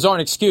that those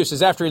aren't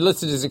excuses. After he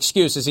listed his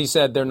excuses, he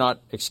said they're not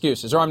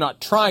excuses. Or I'm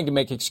not trying to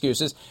make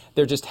excuses.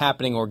 They're just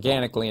happening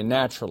organically and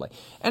naturally.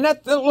 And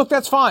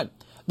that's fine.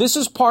 This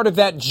is part of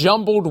that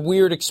jumbled,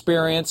 weird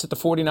experience that the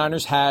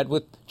 49ers had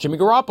with Jimmy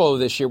Garoppolo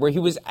this year, where he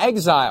was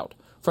exiled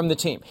from the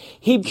team.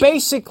 He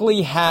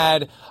basically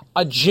had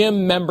a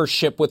gym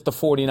membership with the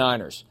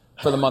 49ers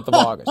for the month of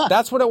August.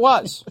 That's what it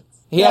was.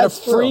 He had a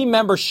free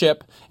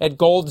membership at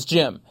Gold's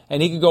Gym,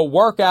 and he could go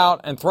work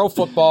out and throw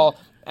football,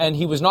 and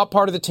he was not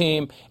part of the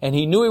team, and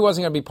he knew he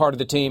wasn't going to be part of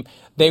the team.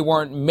 They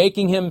weren't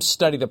making him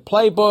study the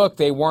playbook.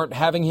 They weren't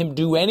having him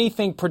do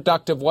anything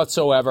productive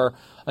whatsoever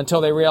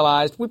until they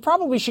realized we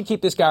probably should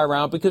keep this guy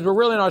around because we're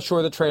really not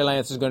sure that Trey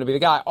Lance is going to be the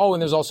guy. Oh,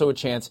 and there's also a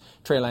chance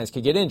Trey Lance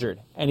could get injured,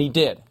 and he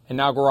did. And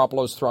now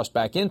Garoppolo's thrust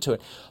back into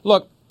it.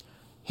 Look,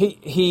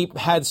 he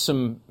had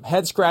some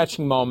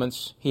head-scratching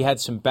moments. He had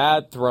some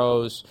bad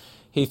throws.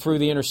 He threw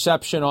the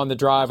interception on the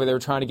drive where they were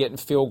trying to get in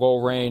field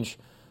goal range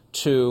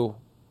to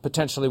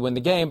potentially win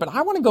the game. But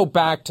I want to go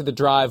back to the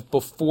drive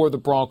before the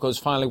Broncos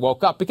finally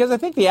woke up because I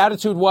think the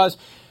attitude was,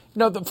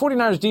 the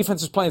 49ers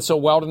defense is playing so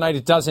well tonight,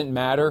 it doesn't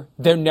matter.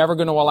 They're never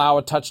going to allow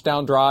a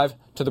touchdown drive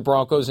to the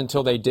Broncos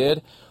until they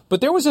did.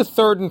 But there was a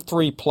 3rd and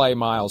 3 play,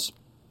 Miles,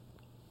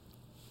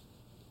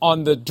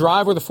 on the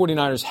drive where the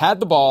 49ers had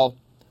the ball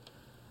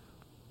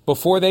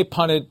before they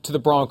punted to the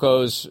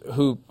Broncos,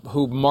 who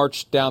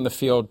marched down the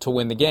field to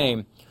win the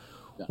game,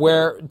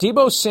 where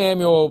Deebo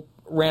Samuel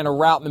ran a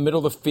route in the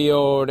middle of the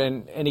field,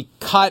 and he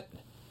cut,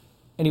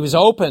 and he was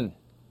open.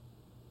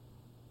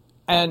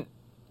 And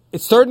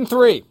it's 3rd and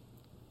 3.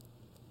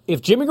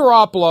 If Jimmy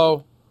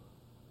Garoppolo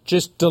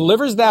just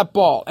delivers that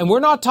ball, and we're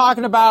not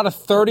talking about a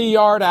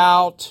 30-yard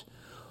out,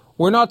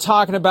 we're not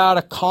talking about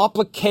a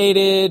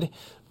complicated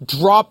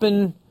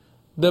dropping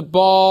the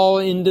ball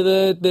into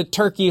the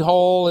turkey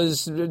hole,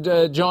 as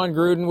John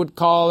Gruden would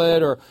call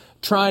it, or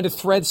trying to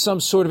thread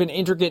some sort of an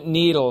intricate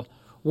needle.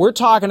 We're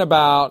talking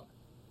about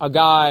a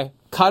guy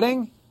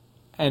cutting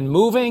and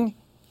moving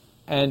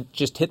and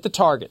just hit the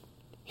target,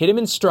 hit him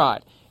in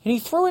stride. And he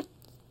threw it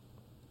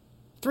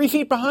 3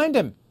 feet behind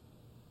him.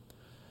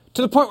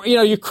 To the point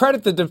where, you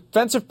credit the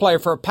defensive player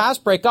for a pass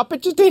breakup,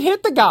 it just did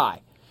hit the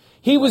guy.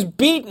 He was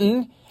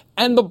beaten,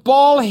 and the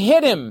ball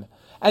hit him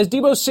as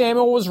Deebo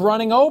Samuel was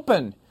running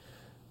open.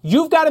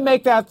 You've got to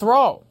make that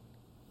throw.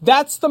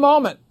 That's the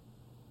moment.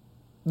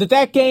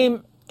 That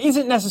game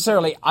isn't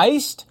necessarily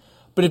iced,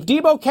 but if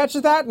Deebo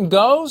catches that and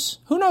goes,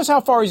 who knows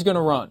how far he's going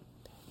to run.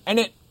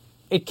 And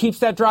it keeps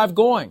that drive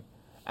going.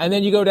 And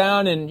then you go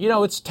down and,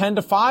 it's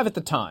 10-5 at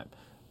the time.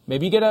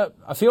 Maybe you get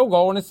a field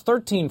goal and it's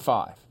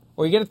 13-5.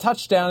 Or you get a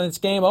touchdown and it's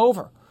game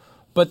over.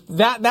 But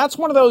that's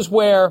one of those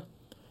where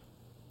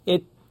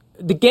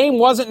the game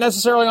wasn't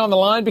necessarily on the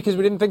line because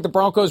we didn't think the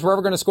Broncos were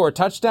ever going to score a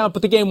touchdown,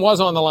 but the game was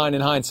on the line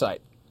in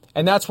hindsight.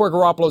 And that's where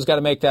Garoppolo's got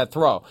to make that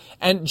throw.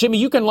 And, Jimmy,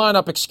 you can line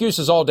up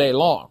excuses all day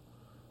long.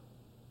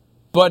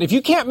 But if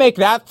you can't make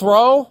that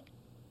throw,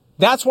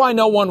 that's why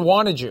no one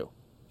wanted you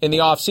in the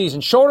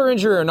offseason, shoulder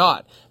injury or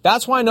not.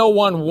 That's why no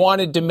one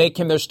wanted to make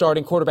him their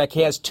starting quarterback.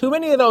 He has too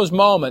many of those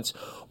moments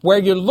where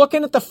you're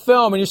looking at the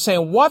film and you're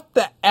saying, what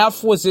the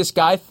F was this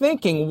guy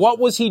thinking? What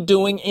was he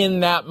doing in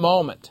that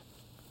moment?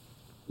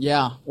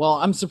 Yeah, well,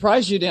 I'm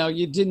surprised you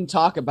didn't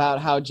talk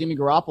about how Jimmy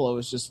Garoppolo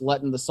was just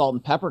letting the salt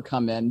and pepper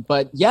come in.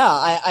 But yeah,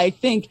 I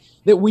think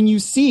that when you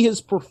see his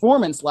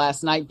performance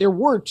last night, there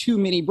were too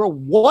many, bro,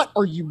 what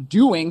are you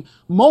doing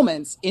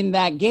moments in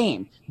that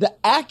game. The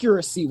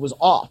accuracy was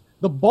off.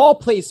 The ball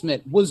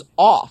placement was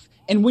off.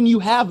 And when you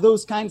have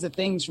those kinds of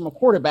things from a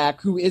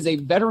quarterback who is a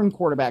veteran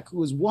quarterback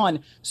who has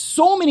won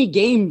so many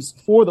games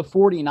for the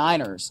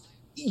 49ers,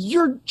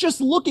 you're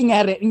just looking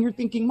at it and you're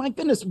thinking, my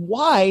goodness,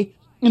 why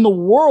in the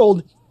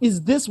world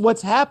is this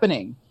what's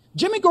happening?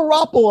 Jimmy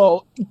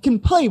Garoppolo can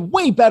play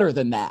way better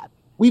than that.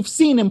 We've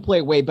seen him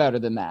play way better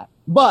than that.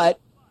 But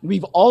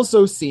we've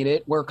also seen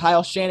it where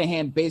Kyle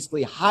Shanahan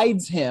basically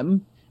hides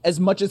him as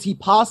much as he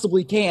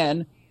possibly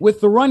can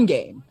with the run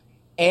game.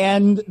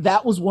 And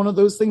that was one of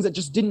those things that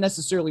just didn't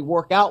necessarily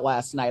work out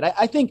last night.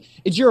 I think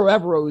Ejiro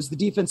Evero, the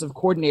defensive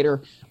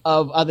coordinator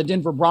of the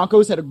Denver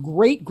Broncos, had a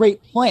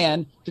great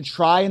plan to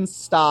try and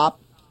stop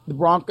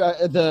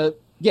the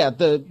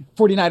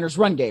 49ers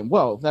run game.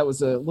 Whoa, that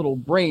was a little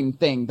brain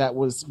thing that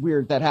was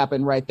weird that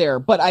happened right there.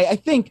 But I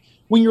think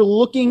when you're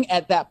looking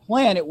at that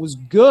plan, it was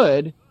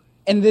good.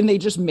 And then they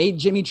just made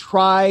Jimmy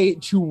try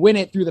to win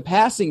it through the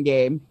passing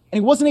game, and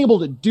he wasn't able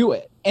to do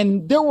it.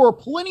 And there were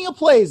plenty of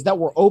plays that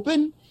were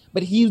open,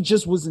 but he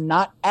just was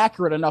not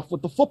accurate enough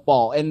with the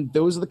football. And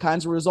those are the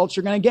kinds of results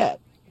you're going to get.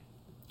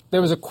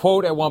 There was a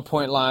quote at one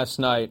point last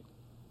night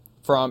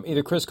from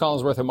either Chris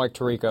Collinsworth or Mike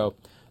Tirico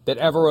that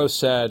Evero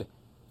said,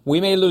 "We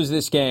may lose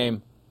this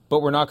game,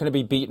 but we're not going to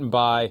be beaten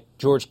by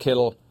George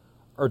Kittle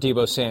or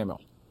Deebo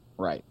Samuel."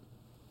 Right.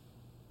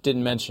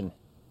 Didn't mention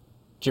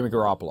Jimmy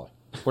Garoppolo.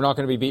 We're not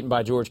going to be beaten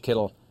by George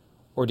Kittle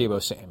or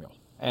Deebo Samuel.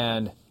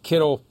 And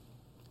Kittle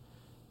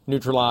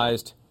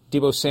neutralized.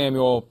 Deebo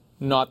Samuel,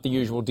 not the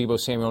usual Deebo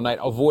Samuel night,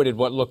 avoided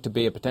what looked to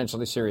be a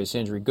potentially serious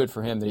injury. Good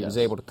for him that he was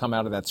able to come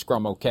out of that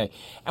scrum okay.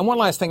 And one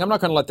last thing, I'm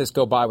not going to let this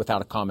go by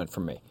without a comment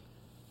from me.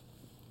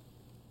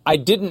 I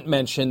didn't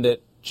mention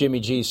that Jimmy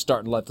G's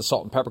starting to let the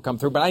salt and pepper come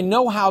through, but I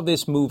know how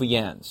this movie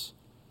ends.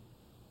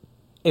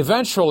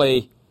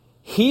 Eventually,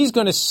 he's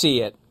going to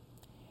see it,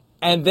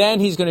 and then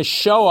he's going to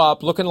show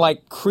up looking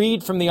like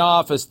Creed from The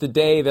Office the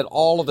day that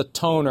all of the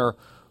toner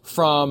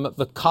from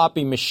the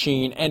copy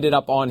machine ended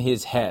up on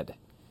his head.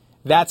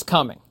 That's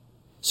coming.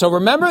 So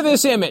remember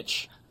this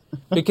image,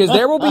 because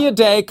there will be a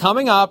day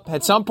coming up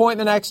at some point in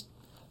the next,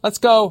 let's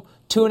go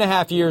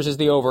 2.5 years is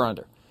the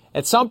over-under.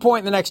 At some point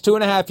in the next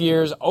 2.5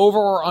 years, over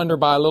or under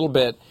by a little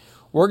bit,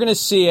 we're going to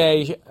see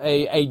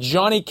a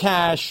Johnny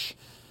Cash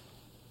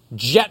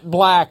jet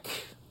black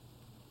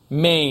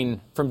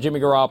mane from Jimmy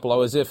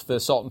Garoppolo as if the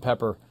salt and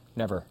pepper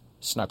never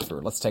snuck through.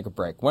 Let's take a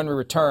break. When we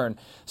return,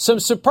 some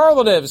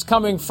superlatives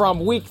coming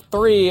from Week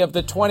 3 of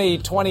the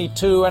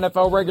 2022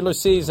 NFL regular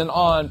season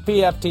on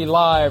PFT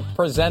Live,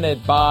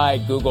 presented by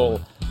Google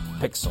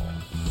Pixel.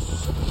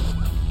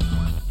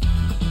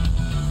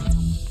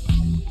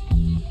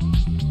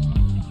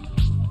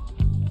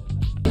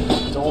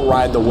 Don't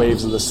ride the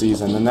waves of the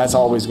season, and that's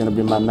always going to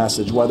be my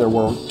message. Whether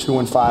we're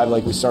 2-5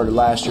 like we started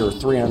last year, or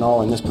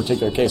 3-0 in this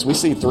particular case, we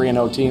see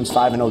 3-0 teams,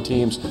 5-0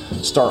 teams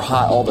start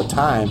hot all the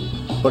time.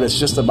 But it's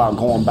just about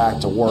going back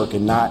to work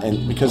and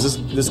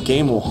because this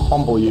game will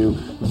humble you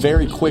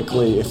very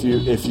quickly if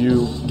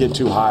you get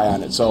too high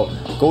on it. So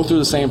go through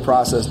the same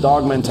process,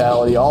 dog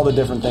mentality, all the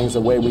different things,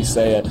 the way we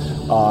say it,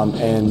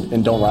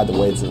 and don't ride the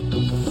waves.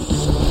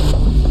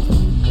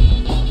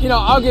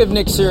 I'll give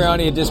Nick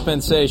Sirianni a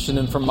dispensation,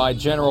 and from my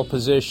general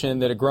position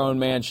that a grown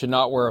man should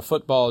not wear a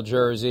football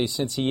jersey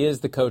since he is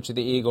the coach of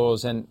the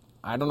Eagles, and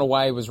I don't know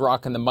why he was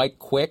rocking the Mike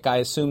Quick. I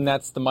assume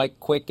that's the Mike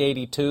Quick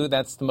 82.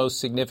 That's the most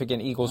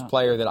significant Eagles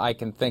player that I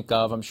can think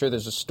of. I'm sure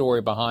there's a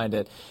story behind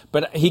it.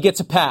 But he gets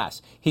a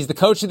pass. He's the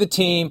coach of the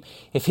team.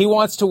 If he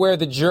wants to wear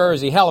the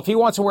jersey, hell, if he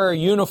wants to wear a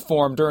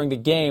uniform during the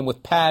game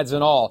with pads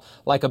and all,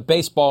 like a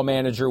baseball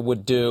manager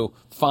would do,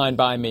 fine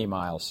by me,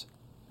 Miles.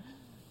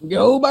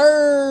 Go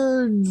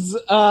Birds!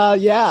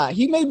 Yeah,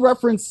 he made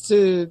reference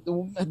to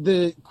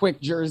the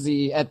Quick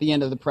jersey at the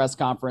end of the press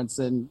conference,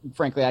 and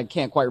frankly, I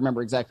can't quite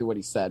remember exactly what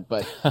he said,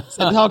 but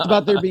talked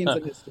about there being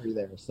some history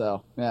there,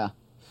 so, yeah.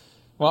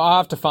 Well, I'll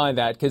have to find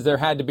that, because there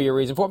had to be a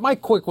reason for it. Mike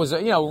Quick was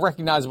a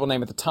recognizable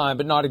name at the time,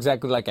 but not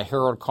exactly like a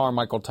Harold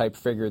Carmichael-type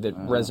figure that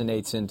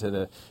resonates into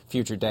the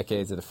future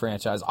decades of the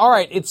franchise. All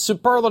right, it's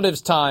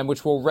Superlatives time,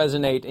 which will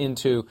resonate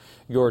into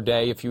your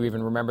day, if you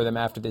even remember them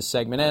after this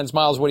segment ends.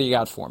 Miles, what do you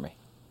got for me?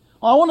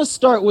 Well, I want to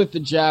start with the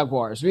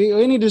Jaguars.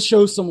 We need to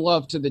show some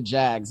love to the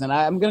Jags, and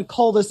I'm going to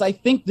call this, I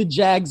think the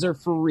Jags are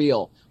for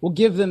real. We'll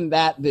give them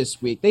that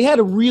this week. They had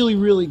a really,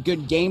 really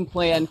good game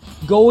plan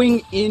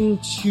going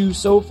into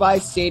SoFi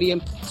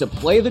Stadium to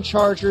play the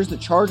Chargers. The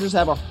Chargers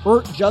have a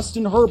hurt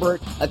Justin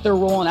Herbert that they're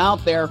rolling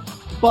out there,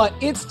 but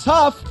it's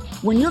tough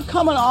when you're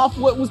coming off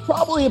what was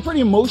probably a pretty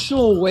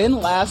emotional win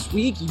last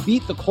week. You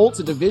beat the Colts,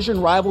 a division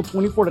rival,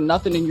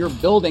 24-0 in your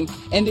building,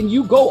 and then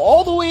you go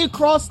all the way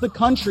across the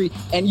country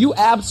and you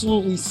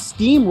absolutely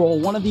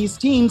steamroll one of these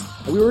teams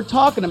that we were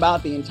talking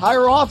about the entire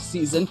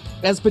offseason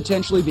as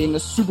potentially being a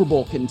Super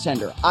Bowl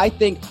contender. I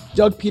think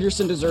Doug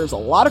Peterson deserves a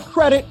lot of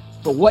credit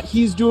for what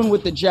he's doing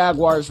with the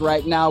Jaguars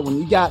right now. When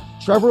you got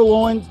Trevor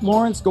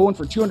Lawrence going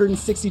for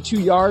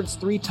 262 yards,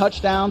 3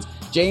 touchdowns,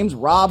 James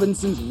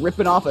Robinson's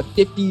ripping off a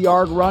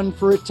 50-yard run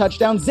for a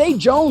touchdown, Zay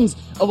Jones,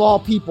 of all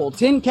people,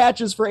 10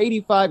 catches for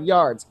 85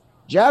 yards.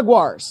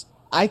 Jaguars,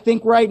 I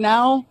think right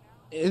now,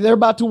 they're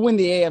about to win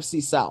the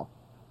AFC South.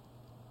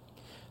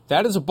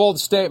 That is a bold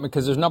statement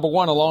because there's, number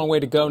one, a long way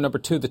to go. Number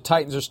two, the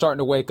Titans are starting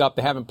to wake up.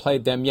 They haven't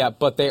played them yet,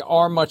 but they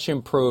are much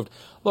improved.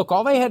 Look,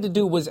 all they had to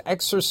do was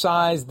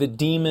exercise the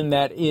demon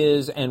that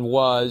is and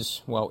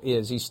was,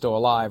 he's still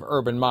alive,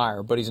 Urban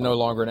Meyer, but he's no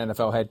longer an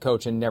NFL head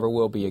coach and never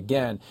will be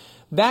again.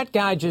 That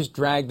guy just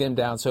dragged them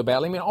down so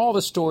badly. I mean, all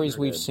the stories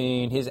we've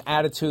seen, his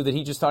attitude that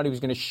he just thought he was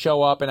going to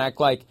show up and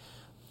act like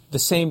the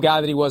same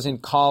guy that he was in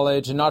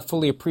college and not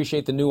fully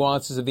appreciate the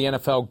nuances of the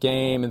NFL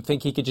game and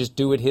think he could just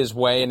do it his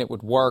way and it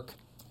would work.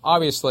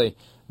 Obviously,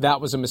 that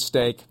was a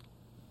mistake.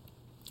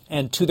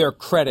 And to their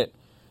credit,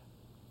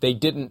 they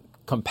didn't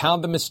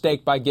compound the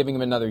mistake by giving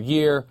him another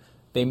year.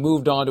 They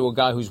moved on to a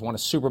guy who's won a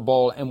Super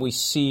Bowl, and we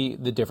see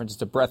the difference.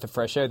 It's a breath of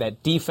fresh air.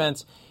 That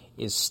defense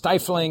is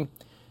stifling.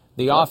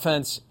 The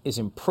offense is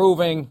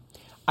improving.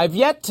 I've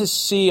yet to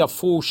see a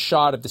full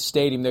shot of the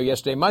stadium there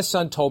yesterday. My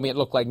son told me it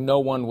looked like no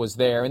one was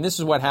there. And this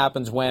is what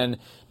happens when,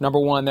 number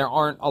one, there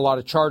aren't a lot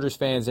of Chargers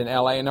fans in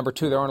L.A., and number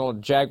two, there aren't a lot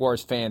of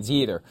Jaguars fans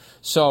either.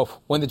 So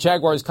when the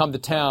Jaguars come to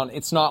town,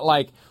 it's not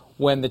like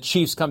when the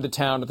Chiefs come to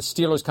town or the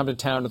Steelers come to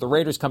town or the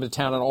Raiders come to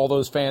town and all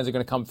those fans are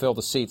going to come fill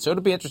the seats. So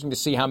it'll be interesting to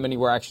see how many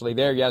were actually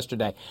there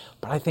yesterday.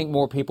 But I think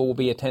more people will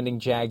be attending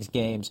Jags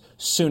games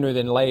sooner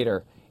than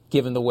later,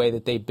 given the way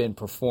that they've been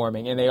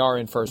performing, and they are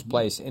in first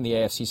place in the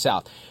AFC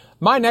South.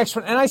 My next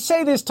one, and I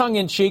say this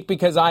tongue-in-cheek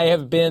because I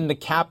have been the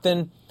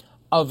captain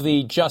of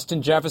the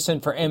Justin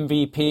Jefferson for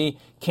MVP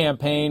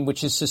campaign,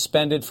 which is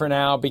suspended for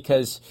now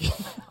because he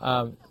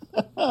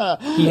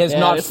has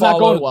not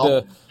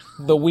followed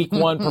the Week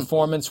 1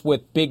 performance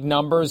with big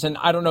numbers, and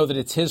I don't know that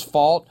it's his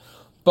fault,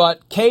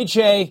 but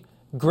KJ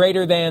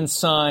greater than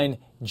sign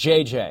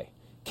JJ.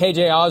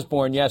 KJ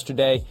Osborne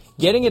yesterday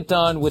getting it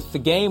done with the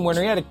game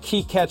winner. He had a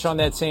key catch on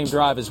that same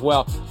drive as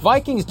well.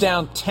 Vikings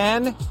down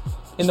 10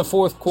 in the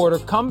fourth quarter,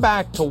 come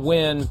back to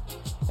win,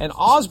 and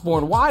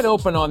Osborne wide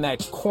open on that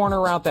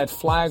corner route, that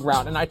flag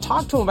route. And I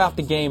talked to him about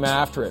the game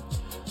after it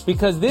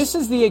because this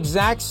is the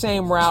exact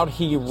same route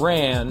he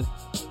ran,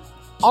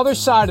 other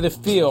side of the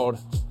field,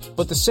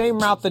 but the same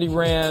route that he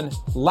ran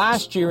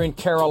last year in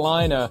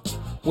Carolina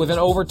with an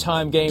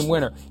overtime game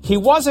winner. He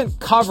wasn't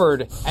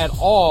covered at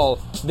all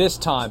this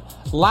time.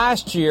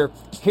 Last year,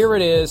 here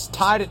it is,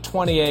 tied at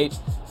 28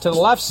 to the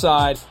left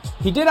side.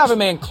 He did have a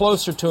man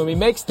closer to him. He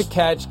makes the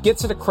catch,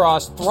 gets it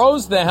across,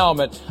 throws the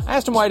helmet. I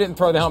asked him why he didn't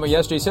throw the helmet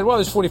yesterday. He said, well,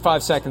 there's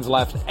 45 seconds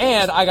left.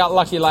 And I got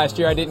lucky last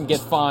year. I didn't get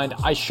fined.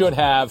 I should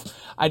have.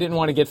 I didn't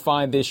want to get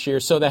fined this year.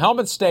 So the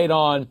helmet stayed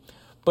on,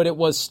 but it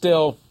was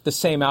still the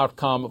same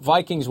outcome.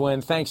 Vikings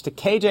win thanks to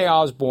KJ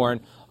Osborne,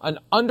 an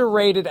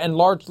underrated and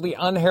largely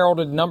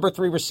unheralded number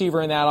 3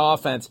 receiver in that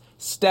offense,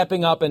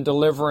 stepping up and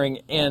delivering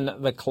in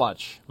the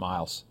clutch.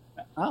 Miles.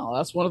 Oh,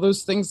 that's one of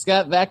those things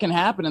that can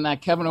happen in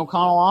that Kevin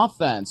O'Connell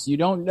offense. You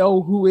don't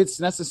know who it's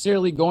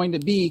necessarily going to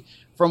be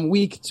from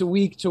week to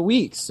week to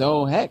week.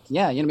 So, heck,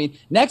 yeah, you know what I mean?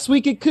 Next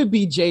week it could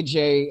be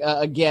JJ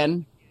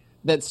again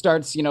that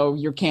starts,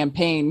 your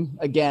campaign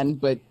again,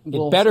 but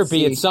we'll it better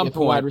be at some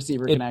point. A wide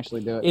receiver can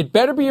actually do it. It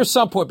better be at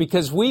some point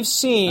because we've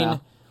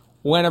seen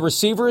when a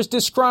receiver is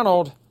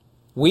disgruntled,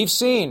 we've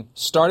seen,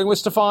 starting with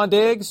Stephon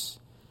Diggs,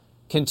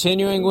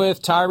 continuing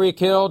with Tyreek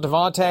Hill,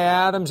 Devontae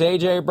Adams,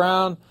 A.J.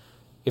 Brown.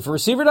 If a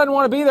receiver doesn't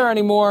want to be there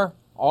anymore,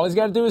 all he's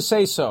got to do is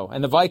say so.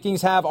 And the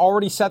Vikings have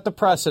already set the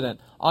precedent.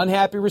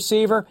 Unhappy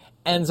receiver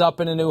ends up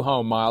in a new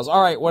home, Miles.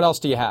 All right, what else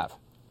do you have?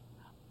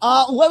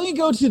 Let me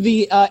go to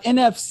the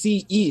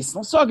NFC East.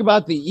 Let's talk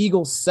about the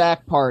Eagles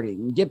sack party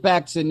and get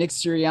back to Nick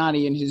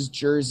Sirianni and his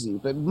jersey.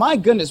 But my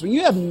goodness, when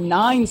you have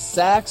 9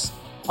 sacks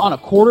on a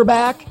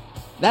quarterback,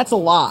 that's a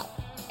lot.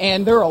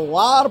 And there are a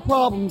lot of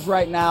problems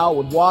right now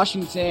with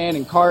Washington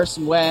and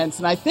Carson Wentz.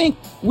 And I think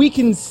we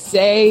can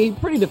say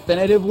pretty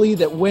definitively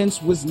that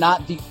Wentz was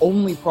not the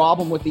only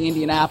problem with the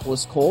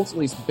Indianapolis Colts, at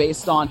least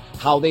based on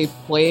how they've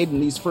played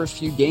in these first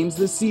few games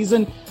this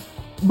season.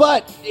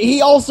 But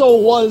he also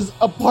was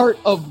a part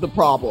of the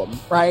problem,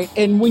 right?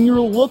 And when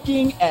you're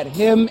looking at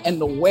him and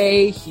the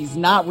way he's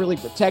not really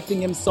protecting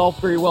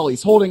himself very well,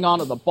 he's holding on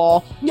to the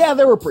ball. Yeah,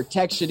 there were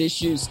protection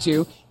issues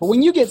too. But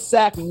when you get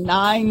sacked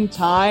 9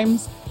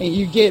 times and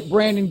you get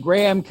Brandon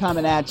Graham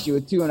coming at you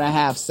with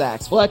 2.5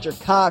 sacks, Fletcher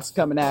Cox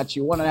coming at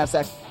you, 1.5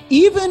 sacks,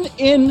 even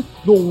in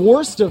the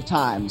worst of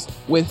times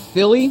with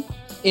Philly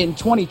in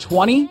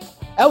 2020,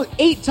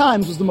 8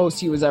 times was the most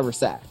he was ever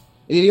sacked.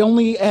 He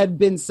only had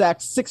been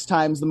sacked 6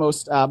 times the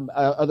most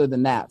other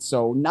than that.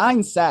 So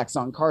 9 sacks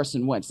on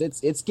Carson Wentz.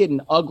 It's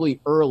getting ugly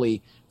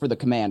early for the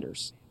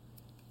Commanders.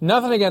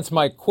 Nothing against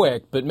Mike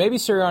Quick, but maybe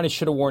Sirianni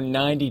should have worn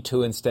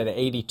 92 instead of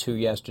 82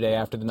 yesterday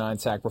after the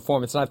 9-sack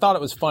performance. And I thought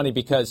it was funny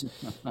because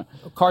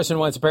Carson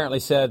Wentz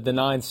apparently said the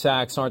 9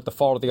 sacks aren't the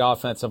fault of the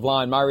offensive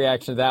line. My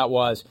reaction to that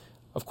was,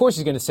 of course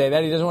he's going to say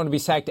that. He doesn't want to be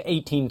sacked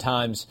 18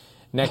 times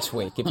next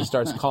week if he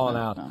starts calling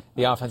out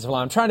the offensive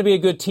line. I'm trying to be a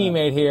good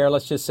teammate here.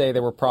 Let's just say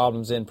there were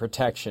problems in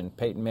protection.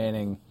 Peyton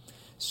Manning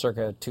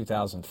circa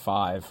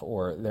 2005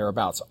 or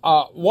thereabouts.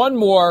 One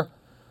more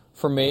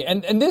for me,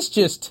 and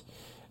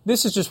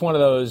this is just one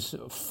of those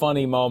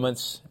funny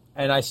moments,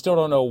 and I still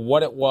don't know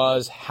what it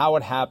was, how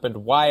it happened,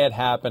 why it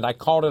happened. I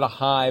called it a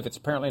hive. It's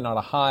apparently not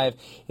a hive.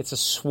 It's a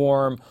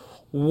swarm.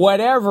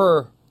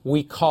 Whatever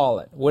we call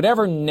it,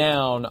 whatever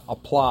noun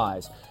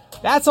applies,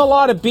 that's a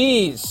lot of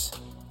bees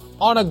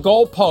on a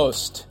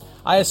goalpost.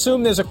 I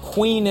assume there's a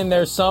queen in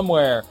there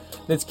somewhere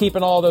that's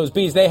keeping all those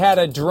bees. They had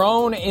a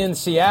drone in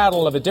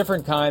Seattle of a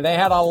different kind. They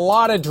had a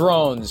lot of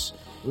drones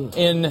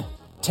in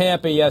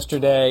Tampa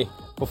yesterday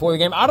before the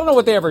game. I don't know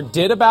what they ever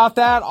did about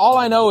that. All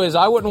I know is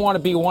I wouldn't want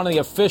to be one of the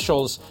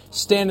officials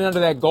standing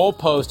under that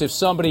goalpost if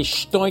somebody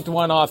stoinked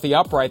one off the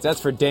uprights. That's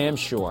for damn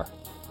sure.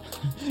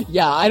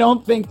 Yeah, I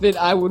don't think that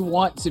I would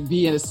want to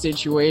be in a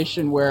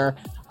situation where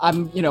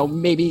I'm,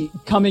 maybe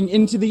coming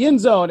into the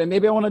end zone and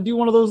maybe I want to do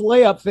one of those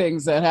layup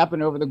things that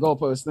happen over the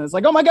goalpost. And it's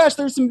like, oh my gosh,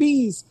 there's some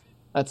bees.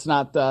 That's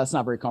not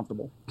very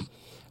comfortable.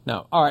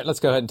 No. All right, let's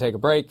go ahead and take a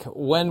break.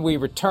 When we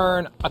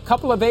return, a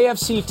couple of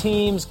AFC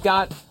teams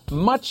got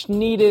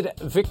much-needed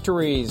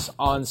victories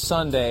on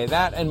Sunday.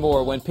 That and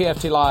more when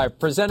PFT Live,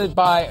 presented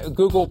by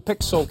Google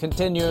Pixel,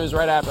 continues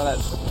right after that.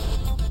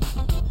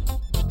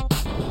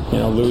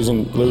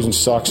 Losing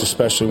sucks,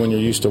 especially when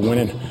you're used to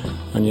winning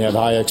and you have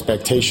high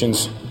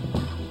expectations.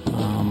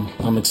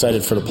 I'm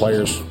excited for the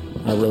players.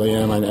 I really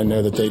am. I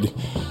know that they'd,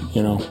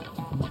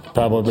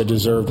 probably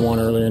deserved one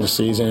earlier in the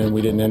season, and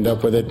we didn't end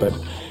up with it. But,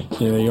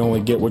 you only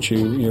get what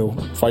you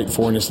fight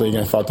for in this league,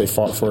 and I thought they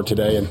fought for it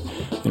today, and,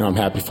 I'm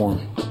happy for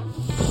them.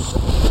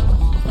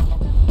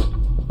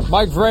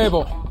 Mike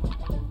Vrabel,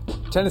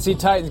 Tennessee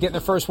Titans getting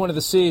their first win of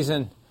the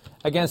season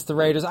against the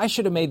Raiders. I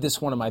should have made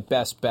this one of my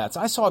best bets.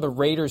 I saw the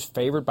Raiders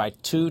favored by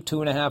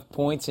 2.5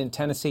 points in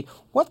Tennessee.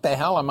 What the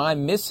hell am I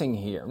missing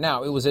here?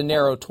 Now, it was a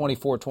narrow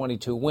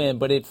 24-22 win,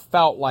 but it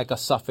felt like a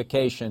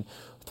suffocation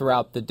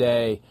throughout the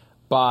day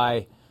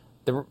by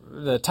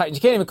the Titans.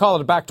 You can't even call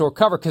it a backdoor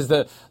cover because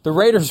the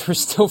Raiders were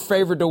still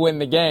favored to win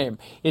the game.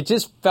 It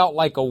just felt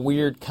like a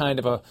weird kind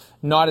of a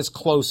not as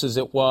close as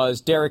it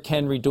was. Derrick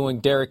Henry doing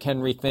Derrick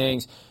Henry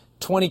things.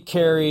 20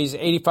 carries,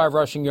 85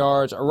 rushing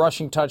yards, a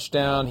rushing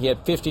touchdown. He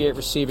had 58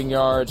 receiving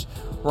yards.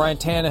 Ryan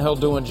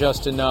Tannehill doing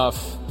just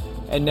enough.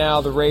 And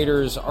now the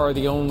Raiders are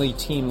the only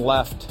team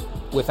left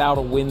without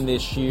a win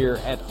this year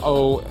at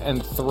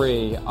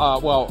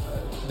 0-3.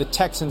 The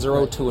Texans are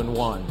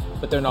 0-2-1,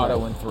 but they're not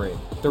 0-3.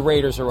 The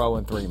Raiders are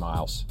 0-3,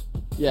 Miles.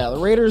 Yeah, the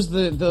Raiders,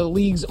 the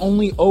league's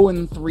only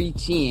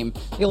 0-3 team.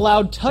 They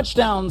allowed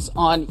touchdowns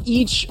on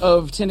each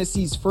of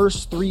Tennessee's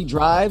first 3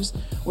 drives,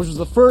 which was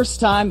the first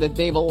time that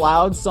they've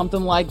allowed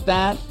something like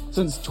that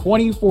since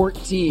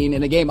 2014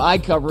 in a game I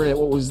covered at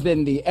what was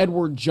then the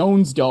Edward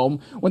Jones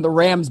Dome when the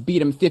Rams beat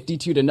them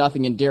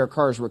 52-0 in Derek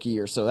Carr's rookie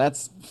year. So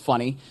that's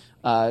funny.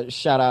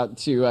 Shout out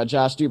to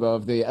Josh Dubow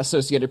of the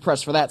Associated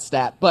Press for that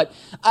stat. But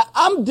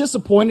I'm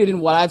disappointed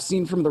in what I've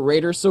seen from the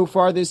Raiders so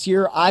far this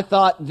year. I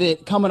thought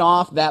that coming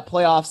off that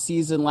playoff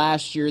season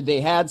last year,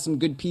 they had some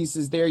good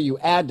pieces there. You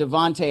add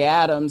Devontae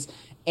Adams,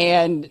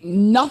 and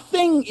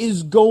nothing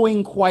is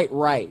going quite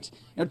right.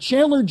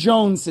 Chandler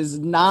Jones has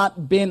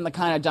not been the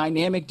kind of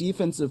dynamic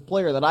defensive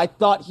player that I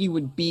thought he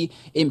would be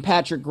in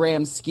Patrick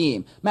Graham's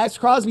scheme. Max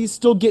Crosby's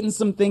still getting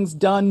some things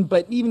done,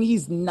 but even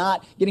he's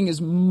not getting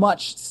as many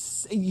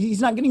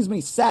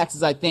sacks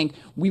as I think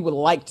we would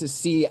like to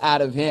see out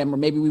of him, or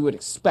maybe we would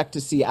expect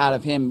to see out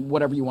of him,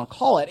 whatever you want to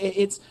call it.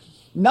 It's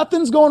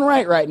nothing's going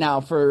right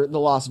now for the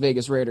Las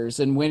Vegas Raiders.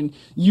 And when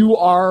you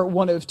are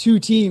one of 2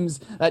 teams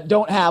that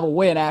don't have a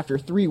win after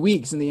 3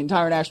 weeks in the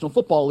entire National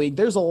Football League,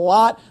 there's a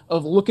lot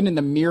of looking in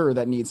the mirror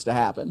that needs to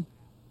happen.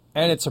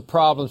 And it's a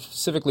problem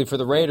specifically for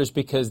the Raiders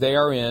because they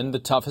are in the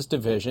toughest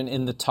division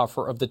in the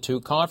tougher of the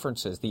 2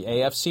 conferences, the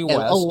AFC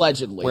West,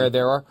 allegedly, where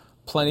there are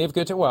plenty of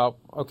good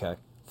okay.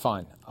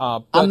 Fine.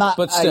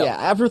 But still.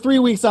 After 3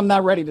 weeks, I'm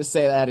not ready to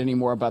say that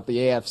anymore about the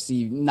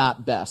AFC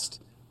not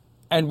best.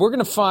 And we're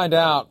going to find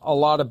out a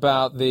lot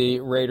about the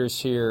Raiders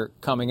here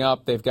coming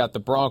up. They've got the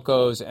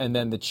Broncos and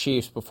then the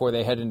Chiefs before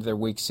they head into their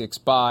Week 6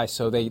 bye,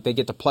 so they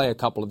get to play a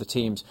couple of the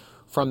teams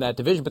from that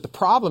division. But the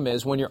problem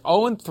is when you're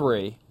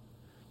 0-3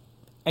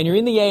 and you're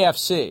in the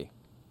AFC,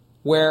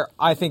 where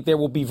I think there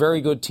will be very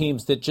good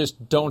teams that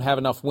just don't have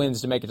enough wins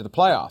to make it to the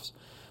playoffs.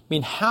 I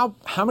mean, how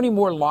many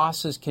more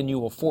losses can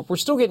you afford? We're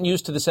still getting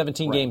used to the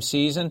 17-game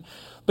season,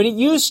 but it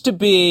used to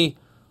be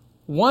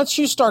once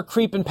you start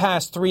creeping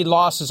past 3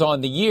 losses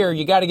on the year,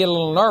 you got to get a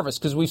little nervous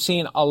because we've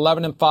seen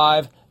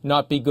 11-5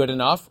 not be good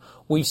enough.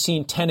 We've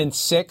seen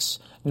 10-6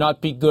 not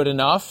be good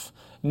enough.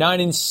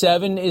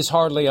 9-7 is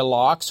hardly a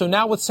lock. So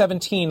now with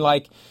 17,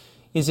 like,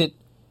 is it,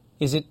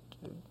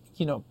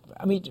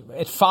 I mean,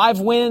 at 5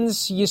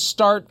 wins, you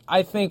start,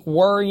 I think,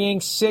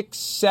 worrying. 6,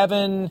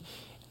 7,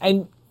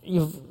 and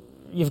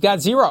you've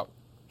got 0.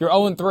 You're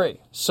 0-3.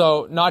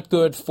 So not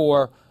good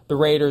for the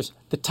Raiders.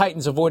 The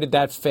Titans avoided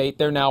that fate.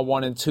 They're now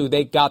 1-2.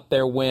 They got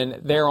their win.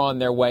 They're on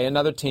their way.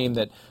 Another team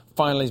that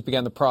finally has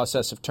begun the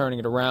process of turning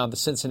it around, the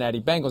Cincinnati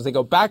Bengals. They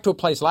go back to a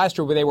place last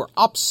year where they were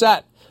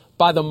upset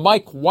by the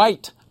Mike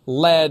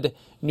White-led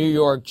New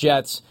York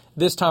Jets.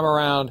 This time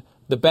around,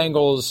 the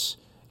Bengals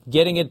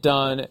getting it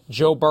done.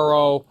 Joe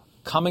Burrow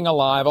coming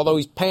alive, although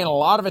he's paying a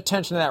lot of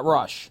attention to that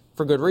rush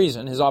for good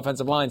reason. His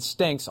offensive line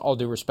stinks, all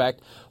due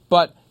respect,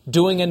 but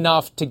doing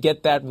enough to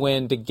get that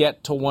win, to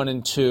get to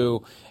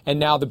 1-2, and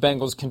now the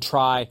Bengals can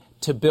try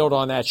to build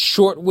on that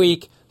short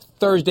week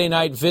Thursday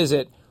night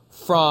visit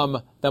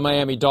from the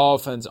Miami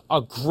Dolphins.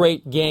 A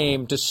great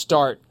game to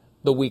start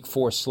the Week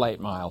 4 slate,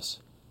 Miles.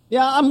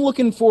 Yeah, I'm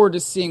looking forward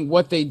to seeing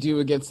what they do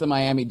against the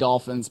Miami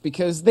Dolphins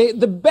because the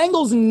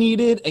Bengals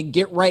needed a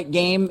get-right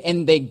game,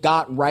 and they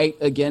got right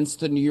against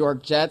the New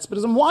York Jets. But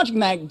as I'm watching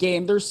that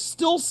game, there's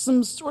still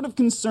some sort of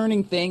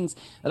concerning things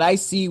that I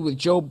see with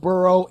Joe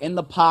Burrow in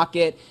the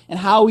pocket and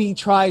how he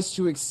tries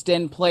to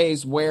extend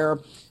plays where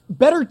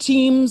better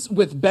teams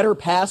with better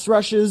pass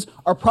rushes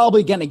are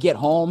probably going to get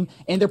home,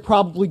 and they're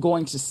probably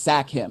going to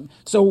sack him.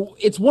 So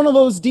it's one of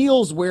those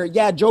deals where,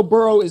 yeah, Joe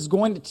Burrow is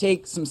going to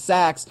take some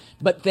sacks,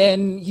 but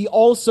then he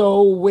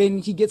also,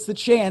 when he gets the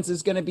chance,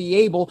 is going to be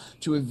able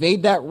to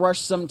evade that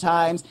rush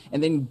sometimes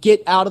and then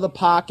get out of the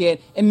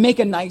pocket and make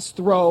a nice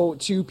throw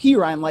to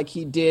Pirine like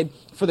he did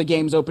for the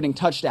game's opening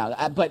touchdown.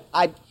 But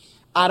I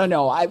don't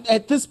know.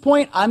 At this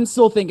point, I'm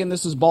still thinking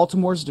this is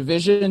Baltimore's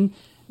division.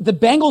 The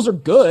Bengals are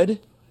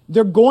good.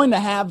 They're going to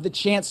have the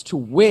chance to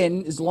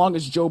win as long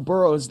as Joe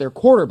Burrow is their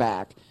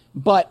quarterback.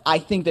 But I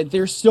think that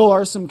there still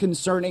are some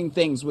concerning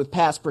things with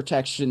pass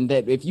protection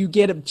that if you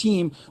get a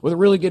team with a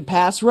really good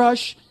pass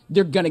rush,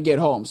 they're going to get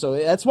home. So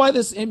that's why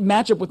this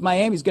matchup with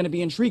Miami is going to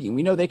be intriguing.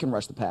 We know they can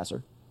rush the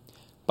passer.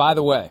 By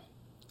the way,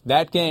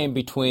 that game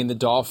between the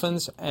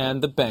Dolphins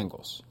and the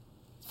Bengals,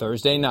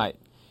 Thursday night,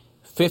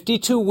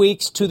 52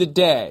 weeks to the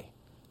day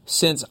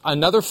since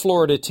another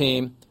Florida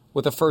team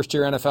with a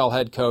first-year NFL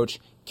head coach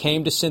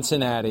came to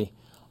Cincinnati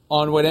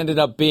on what ended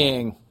up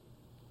being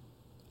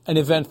an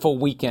eventful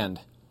weekend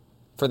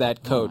for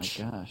that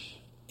coach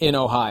in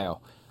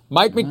Ohio.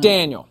 Mike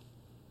McDaniel,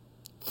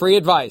 free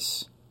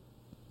advice,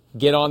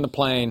 get on the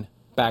plane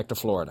back to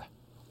Florida.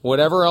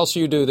 Whatever else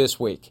you do this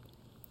week,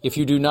 if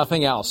you do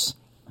nothing else,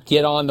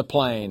 get on the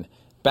plane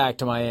back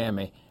to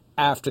Miami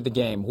after the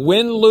game.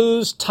 Win,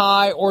 lose,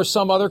 tie, or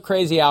some other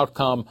crazy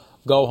outcome,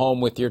 go home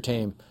with your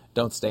team.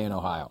 Don't stay in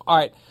Ohio. All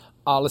right,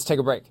 let's take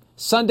a break.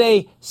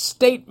 Sunday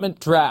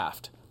statement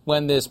draft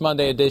when this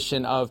Monday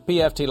edition of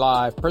PFT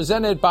Live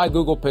presented by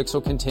Google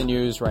Pixel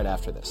continues right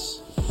after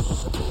this.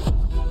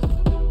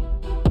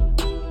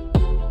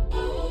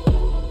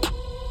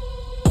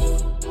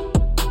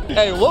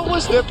 Hey, what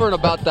was different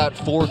about that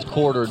fourth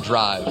quarter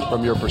drive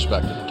from your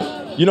perspective?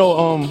 You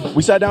know,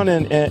 we sat down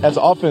and as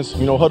an offense,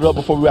 huddled up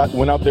before we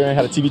went out there and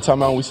had a TV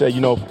timeout. And we said,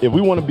 if we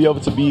want to be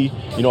able to be,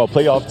 a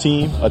playoff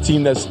team, a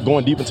team that's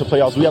going deep into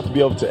playoffs, we have to be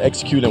able to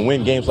execute and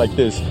win games like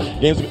this.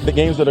 The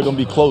games that are going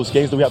to be close,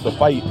 games that we have to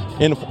fight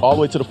all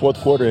the way to the fourth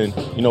quarter. And,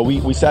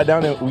 we sat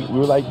down and we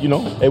were like,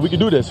 hey, we can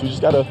do this. We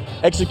just got to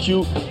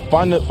execute,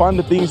 find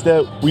the things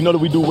that we know that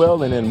we do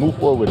well, and then move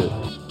forward with it.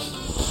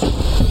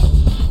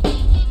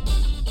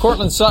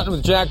 Cortland Sutton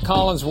with Jack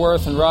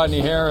Collinsworth and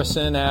Rodney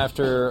Harrison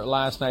after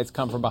last night's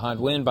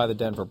come-from-behind win by the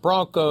Denver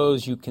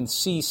Broncos. You can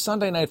see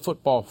Sunday Night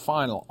Football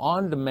Final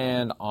on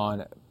demand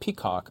on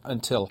Peacock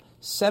until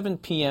 7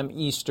 p.m.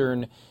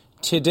 Eastern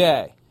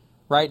today.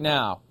 Right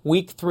now,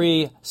 Week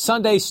 3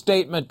 Sunday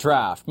Statement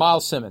Draft.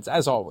 Miles Simmons,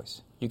 as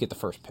always, you get the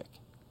first pick.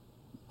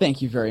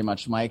 Thank you very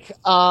much, Mike.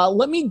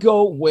 Let me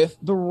go with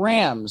the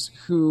Rams,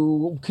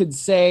 who could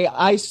say,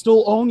 I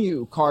still own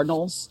you,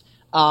 Cardinals.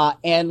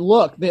 And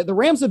look, the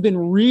Rams have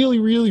been really,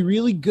 really,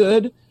 really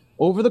good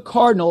over the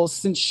Cardinals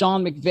since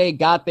Sean McVay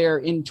got there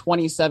in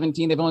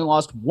 2017. They've only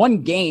lost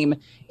one game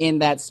in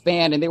that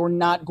span, and they were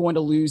not going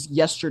to lose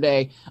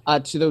yesterday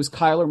to those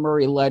Kyler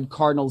Murray-led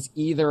Cardinals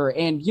either.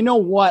 And you know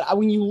what?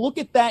 When you look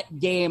at that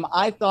game,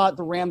 I thought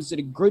the Rams did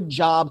a good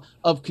job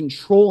of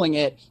controlling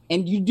it,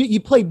 and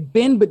you play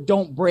bend but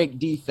don't break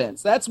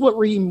defense. That's what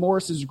Raheem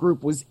Morris's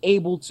group was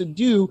able to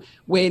do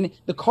when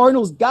the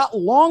Cardinals got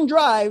long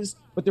drives,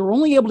 but they were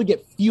only able to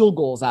get field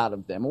goals out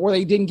of them, or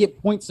they didn't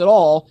get points at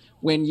all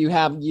when you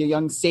have your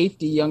young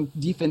safety, young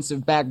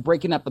defensive back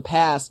breaking up the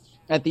pass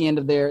at the end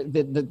of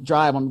the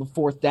drive on the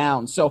fourth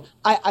down. So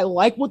I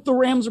like what the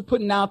Rams are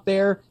putting out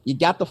there. You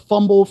got the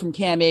fumble from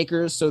Cam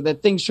Akers, so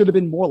that thing should have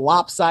been more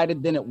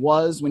lopsided than it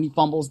was when he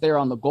fumbles there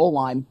on the goal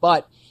line.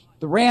 But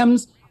the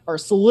Rams are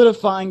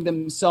solidifying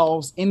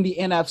themselves in the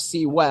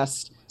NFC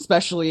West,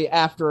 especially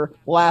after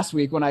last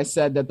week when I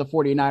said that the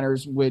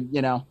 49ers would,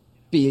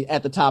 be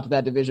at the top of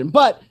that division.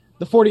 But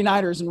the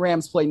 49ers and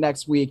Rams play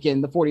next week,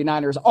 and the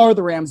 49ers are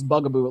the Rams'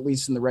 bugaboo, at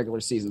least in the regular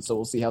season. So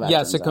we'll see how that turns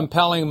out. It's a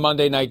compelling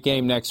Monday night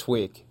game next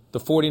week.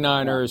 The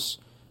 49ers,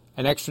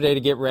 an extra day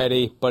to get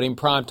ready, but in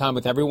prime time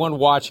with everyone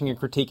watching and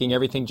critiquing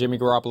everything Jimmy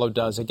Garoppolo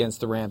does against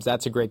the Rams.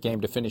 That's a great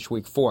game to finish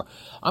week 4.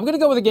 I'm going to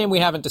go with a game we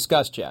haven't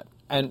discussed yet.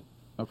 And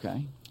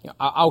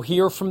I'll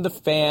hear from the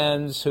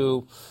fans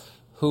who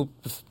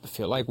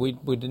feel like we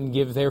didn't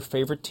give their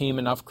favorite team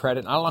enough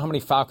credit. I don't know how many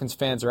Falcons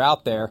fans are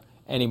out there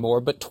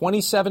anymore, but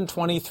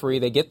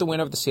 27-23, they get the win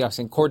over the Seahawks.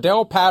 And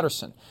Cordell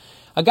Patterson,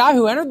 a guy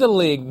who entered the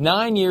league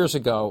 9 years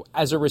ago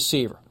as a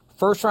receiver,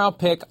 first-round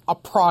pick, a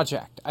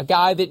project, a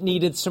guy that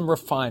needed some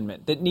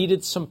refinement, that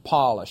needed some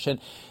polish, and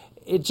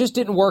it just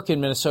didn't work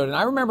in Minnesota. And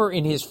I remember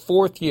in his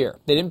 4th year,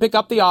 they didn't pick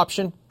up the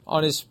option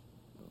on his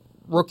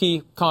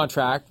rookie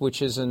contract,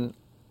 which is an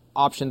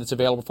option that's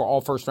available for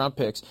all first-round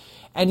picks.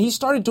 And he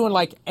started doing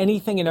like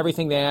anything and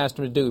everything they asked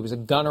him to do. He was a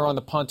gunner on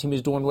the punt team. He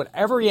was doing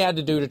whatever he had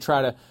to do to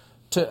try to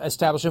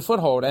establish a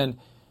foothold.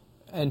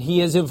 And he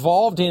has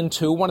evolved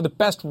into one of the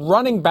best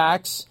running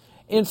backs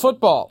in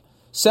football.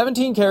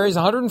 17 carries,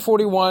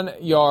 141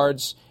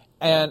 yards,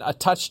 and a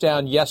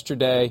touchdown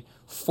yesterday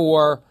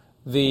for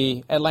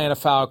the Atlanta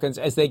Falcons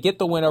as they get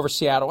the win over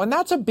Seattle. And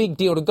that's a big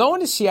deal. To go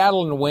into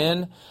Seattle and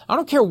win, I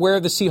don't care where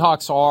the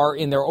Seahawks are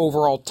in their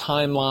overall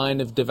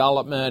timeline of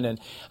development. And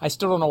I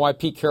still don't know why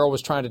Pete Carroll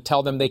was trying to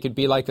tell them they could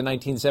be like the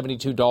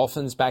 1972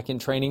 Dolphins back in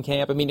training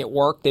camp. I mean, it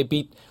worked. They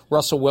beat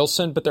Russell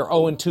Wilson, but they're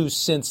 0-2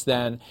 since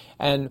then.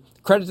 And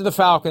credit to the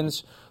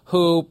Falcons,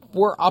 who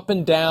were up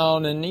and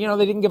down. And,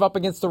 they didn't give up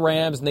against the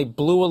Rams, and they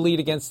blew a lead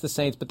against the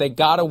Saints, but they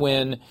got to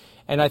win.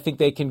 And I think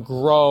they can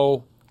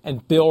grow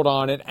and build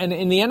on it. And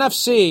in the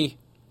NFC,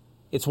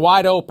 it's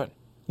wide open.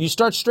 You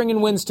start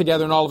stringing wins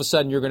together, and all of a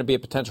sudden you're going to be a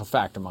potential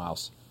factor,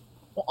 Miles.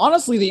 Well,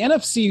 honestly, the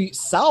NFC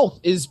South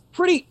is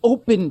pretty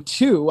open,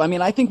 too. I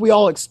mean, I think we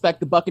all expect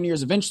the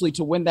Buccaneers eventually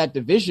to win that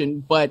division,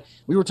 but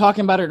we were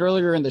talking about it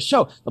earlier in the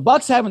show. The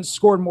Bucs haven't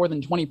scored more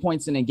than 20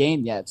 points in a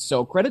game yet,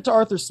 so credit to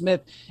Arthur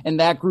Smith and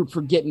that group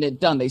for getting it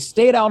done. They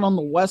stayed out on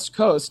the West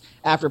Coast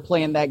after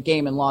playing that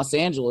game in Los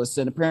Angeles,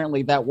 and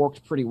apparently that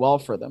worked pretty well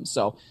for them.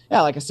 So,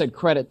 like I said,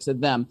 credit to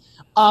them.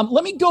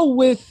 Let me go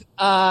with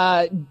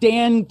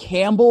Dan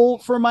Campbell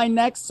for my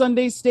next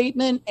Sunday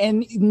statement, and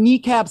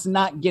kneecaps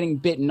not getting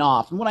bitten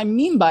off. And what I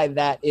mean by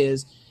that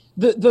is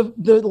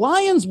the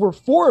Lions were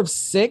 4 of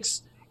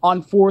 6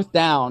 on 4th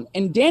down,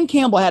 and Dan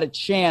Campbell had a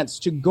chance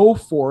to go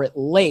for it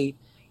late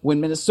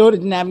when Minnesota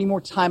didn't have any more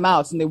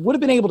timeouts, and they would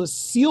have been able to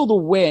seal the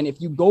win if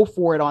you go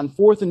for it on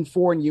 4th and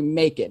 4 and you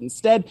make it.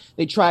 Instead,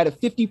 they tried a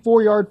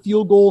 54-yard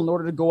field goal in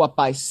order to go up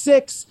by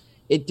 6.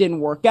 It didn't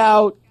work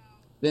out.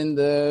 Then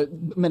the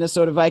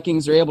Minnesota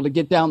Vikings are able to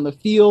get down the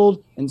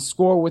field and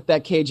score with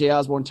that KJ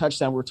Osborne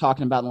touchdown we were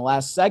talking about in the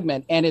last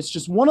segment. And it's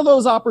just one of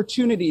those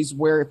opportunities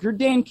where if you're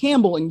Dan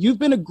Campbell and you've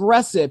been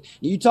aggressive,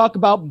 and you talk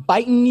about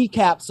biting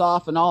kneecaps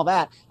off and all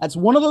that, that's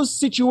one of those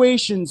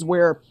situations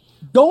where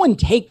go and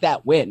take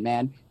that win,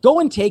 man.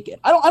 Go and take it.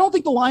 I don't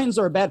think the Lions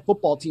are a bad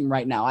football team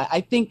right now. I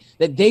think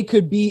that they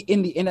could be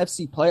in the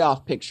NFC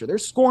playoff picture. They're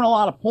scoring a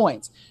lot of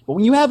points. But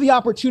when you have the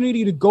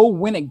opportunity to go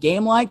win a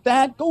game like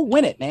that, go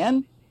win it,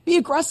 man. Be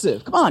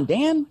aggressive. Come on,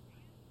 Dan.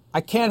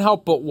 I can't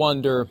help but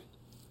wonder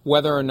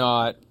whether or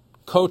not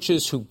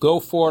coaches who go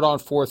for it on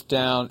 4th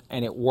down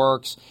and it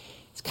works,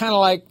 it's kind of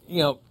like,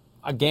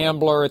 a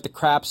gambler at the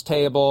craps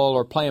table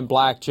or playing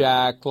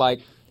blackjack.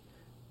 Like,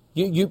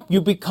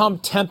 you become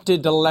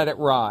tempted to let it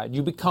ride.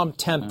 You become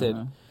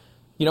tempted.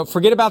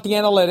 Forget about the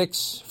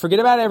analytics. Forget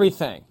about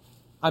everything.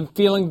 I'm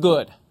feeling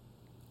good.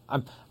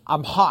 I'm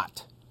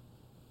hot.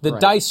 The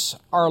dice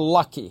are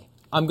lucky.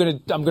 I'm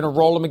gonna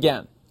roll them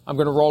again. I'm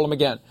going to roll them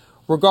again,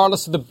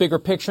 regardless of the bigger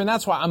picture. And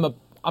that's why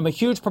I'm a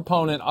huge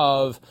proponent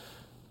of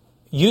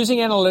using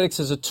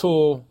analytics as a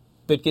tool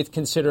that gets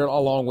considered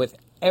along with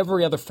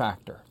every other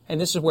factor.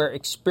 And this is where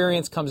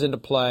experience comes into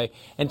play.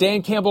 And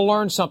Dan Campbell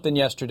learned something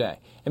yesterday.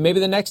 And maybe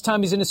the next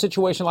time he's in a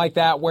situation like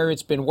that where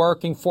it's been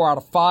working 4 out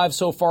of 5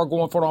 so far,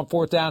 going for it on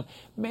 4th down,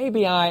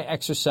 maybe I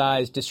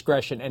exercise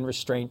discretion and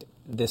restraint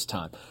this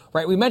time.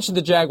 Right, we mentioned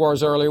the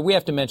Jaguars earlier. We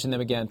have to mention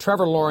them again.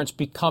 Trevor Lawrence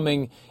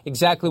becoming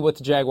exactly what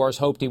the Jaguars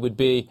hoped he would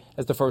be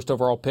as the first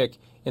overall pick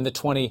in the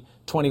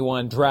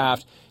 2021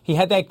 draft. He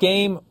had that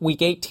game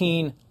week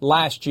 18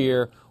 last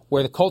year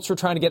where the Colts were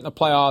trying to get in the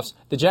playoffs.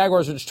 The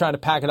Jaguars were just trying to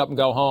pack it up and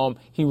go home.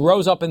 He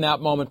rose up in that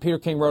moment. Peter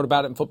King wrote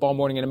about it in Football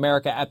Morning in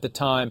America at the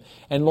time.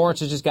 And Lawrence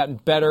has just gotten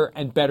better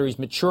and better. He's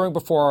maturing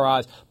before our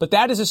eyes. But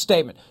that is a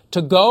statement.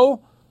 To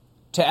go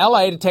to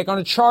L.A. to take on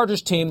a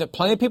Chargers team that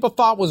plenty of people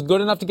thought was good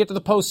enough to get to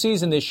the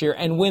postseason this year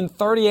and win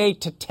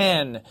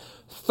 38-10.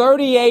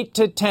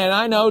 38-10.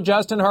 I know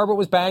Justin Herbert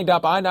was banged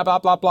up. I know, blah,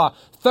 blah, blah.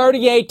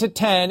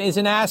 38-10 is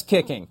an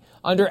ass-kicking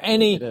under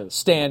any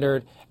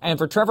standard. And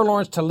for Trevor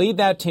Lawrence to lead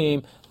that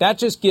team, that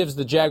just gives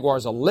the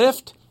Jaguars a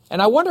lift. And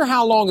I wonder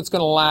how long it's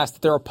going to last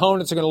that their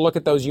opponents are going to look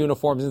at those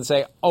uniforms and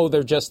say, oh,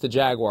 they're just the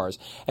Jaguars.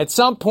 At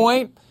some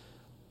point,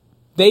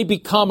 they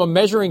become a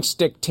measuring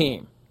stick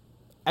team.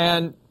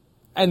 And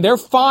they're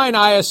fine,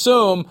 I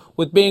assume,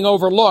 with being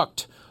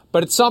overlooked.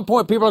 But at some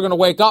point, people are going to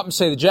wake up and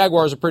say the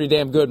Jaguars are pretty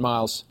damn good,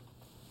 Miles.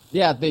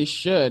 Yeah, they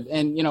should.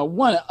 And,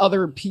 one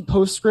other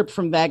postscript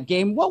from that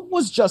game, what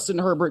was Justin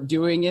Herbert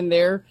doing in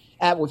there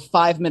with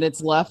 5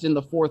 minutes left in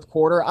the fourth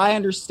quarter? I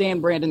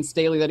understand Brandon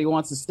Staley that he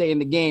wants to stay in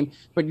the game,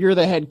 but you're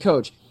the head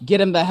coach. Get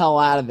him the hell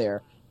out of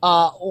there.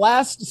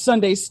 Last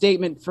Sunday's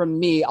statement from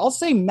me, I'll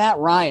say Matt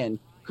Ryan,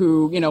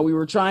 who, we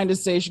were trying to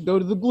say should go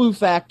to the glue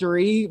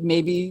factory,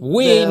 maybe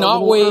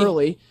not we.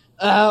 Early.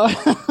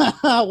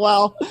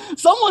 Well,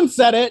 someone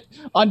said it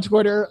on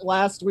Twitter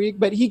last week,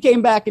 but he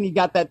came back and he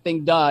got that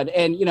thing done.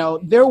 And,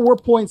 there were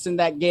points in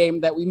that game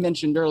that we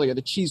mentioned earlier.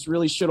 The Chiefs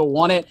really should have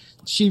won it.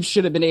 The Chiefs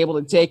should have been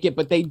able to take it,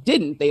 but they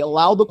didn't. They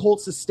allowed the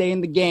Colts to stay in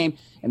the game,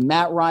 and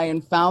Matt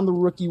Ryan found the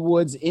rookie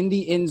Woods in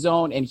the end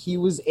zone, and he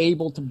was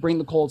able to bring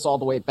the Colts all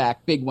the way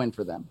back. Big win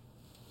for them.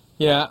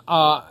 Yeah,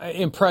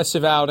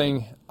 impressive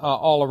outing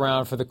all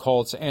around for the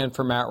Colts and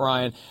for Matt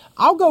Ryan.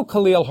 I'll go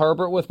Khalil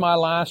Herbert with my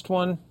last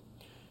one.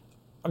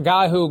 A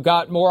guy who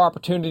got more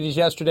opportunities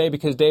yesterday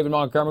because David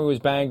Montgomery was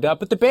banged up.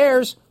 But the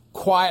Bears,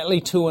 quietly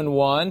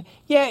 2-1.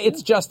 Yeah,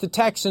 it's just the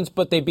Texans,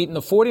 but they've beaten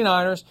the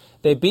 49ers.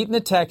 They've beaten the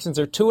Texans.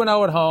 They're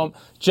 2-0 at home.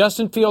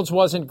 Justin Fields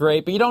wasn't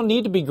great, but you don't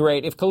need to be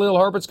great. If Khalil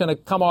Herbert's going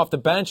to come off the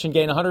bench and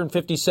gain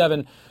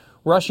 157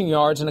 rushing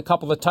yards and a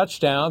couple of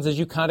touchdowns as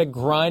you kind of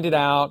grind it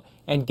out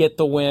and get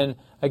the win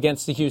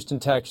against the Houston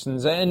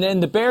Texans.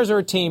 And the Bears are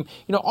a team,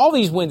 all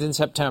these wins in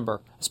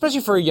September,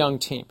 especially for a young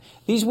team,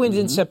 these wins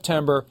in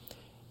September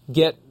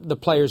get the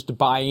players to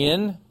buy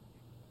in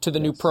to the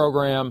new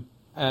program,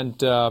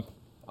 and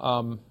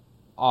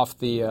off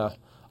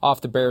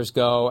the Bears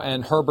go.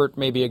 And Herbert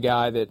may be a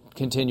guy that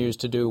continues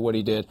to do what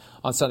he did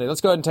on Sunday.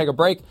 Let's go ahead and take a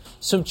break.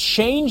 Some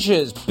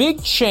changes,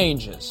 big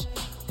changes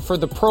for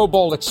the Pro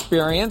Bowl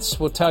experience.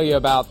 We'll tell you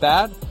about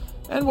that.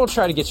 And we'll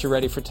try to get you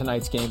ready for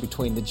tonight's game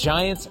between the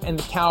Giants and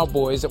the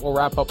Cowboys that will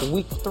wrap up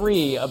Week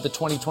 3 of the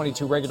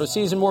 2022 regular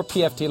season. More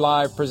PFT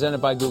Live presented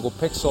by Google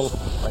Pixel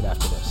right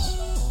after this.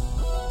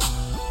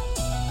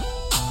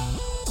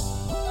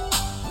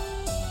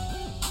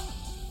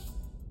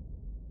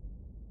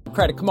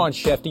 Credit. Come on,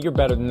 Shefty, you're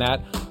better than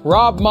that.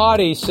 Rob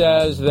Motti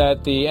says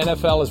that the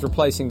NFL is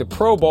replacing the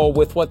Pro Bowl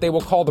with what they will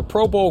call the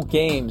Pro Bowl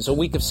Games, a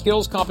week of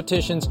skills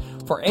competitions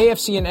for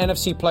AFC and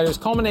NFC players,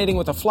 culminating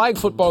with a flag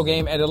football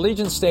game at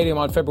Allegiant Stadium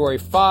on February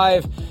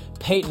 5.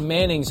 Peyton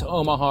Manning's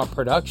Omaha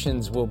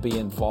Productions will be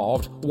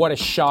involved. What a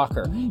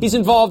shocker. He's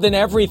involved in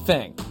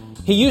everything.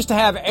 He used to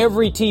have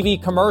every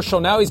TV commercial.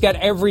 Now he's got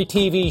every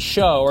TV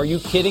show. Are you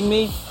kidding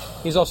me?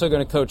 He's also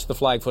going to coach the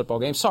flag football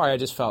game. Sorry,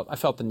 I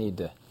felt the need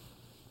to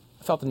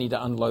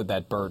unload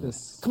that burden.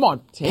 Come on,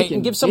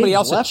 Peyton, give somebody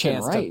else a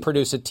chance to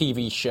produce a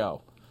TV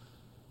show.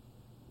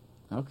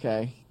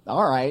 Okay.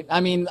 All right.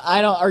 I mean,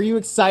 are you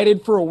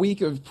excited for a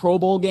week of Pro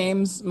Bowl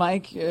games,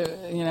 Mike?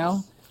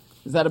 Is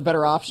that a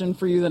better option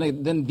for you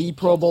than the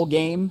Pro Bowl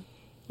game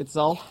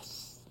itself?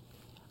 Yes.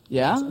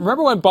 Yeah?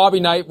 Remember when Bobby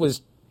Knight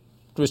was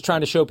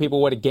trying to show people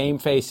what a game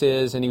face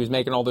is, and he was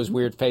making all those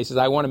weird faces?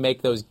 I want to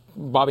make those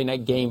Bobby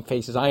Knight game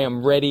faces. I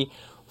am ready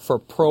for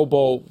Pro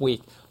Bowl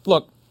week.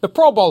 Look, the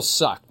Pro Bowl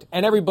sucked,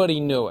 and everybody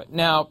knew it.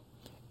 Now,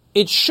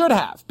 it should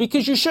have,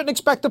 because you shouldn't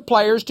expect the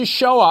players to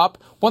show up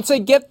once they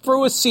get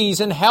through a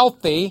season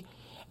healthy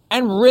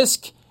and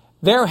risk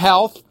their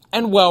health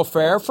and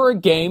welfare for a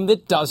game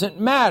that doesn't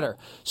matter.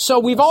 So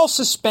we've all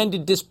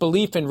suspended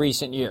disbelief in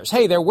recent years.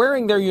 Hey, they're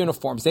wearing their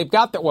uniforms. They've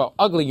got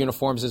ugly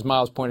uniforms, as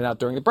Miles pointed out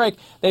during the break.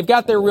 They've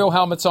got their real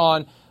helmets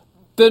on.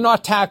 They're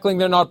not tackling,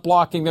 they're not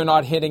blocking, they're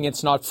not hitting,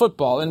 it's not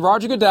football. And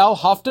Roger Goodell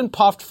huffed and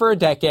puffed for a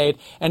decade,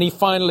 and he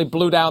finally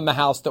blew down the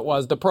house that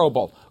was the Pro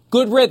Bowl.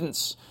 Good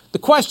riddance. The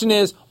question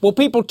is, will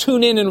people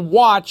tune in and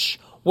watch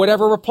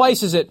whatever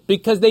replaces it?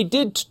 Because they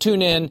did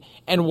tune in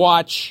and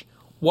watch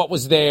what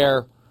was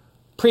there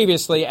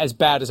previously, as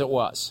bad as it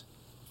was.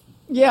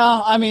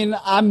 Yeah, I mean,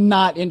 I'm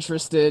not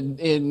interested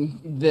in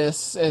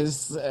this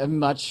as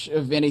much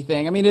of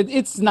anything. I mean,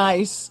 it's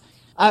nice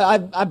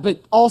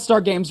But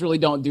all-star games really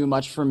don't do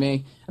much for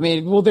me. I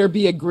mean, will there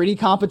be a gritty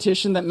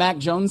competition that Mac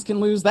Jones can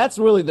lose? That's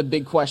really the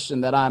big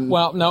question that I'm.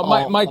 Well, no,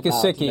 Mike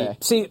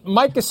Gesicki. See,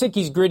 Mike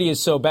Gesicki's gritty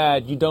is so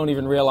bad you don't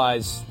even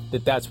realize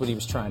that that's what he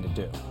was trying to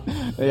do.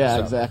 Yeah,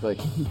 exactly.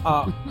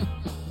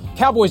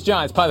 Cowboys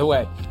Giants. By the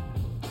way,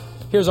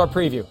 here's our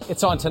preview.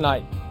 It's on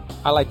tonight.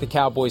 I like the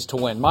Cowboys to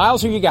win.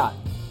 Miles, who you got?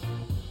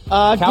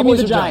 Give me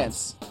the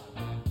Giants.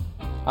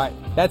 All right,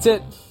 that's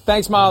it.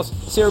 Thanks, Miles.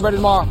 See everybody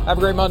tomorrow. Have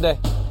a great Monday.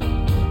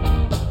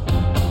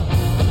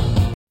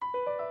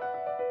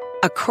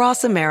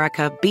 Across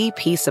America,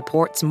 BP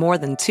supports more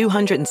than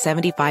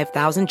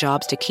 275,000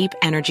 jobs to keep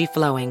energy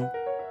flowing.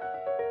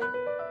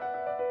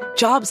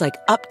 Jobs like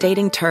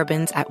updating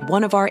turbines at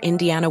one of our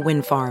Indiana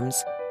wind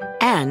farms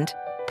and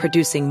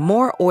producing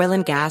more oil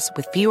and gas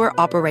with fewer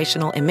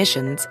operational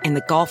emissions in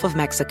the Gulf of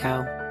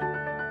Mexico.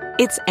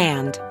 It's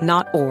and,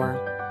 not or.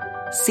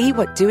 See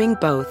what doing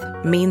both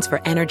means for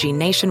energy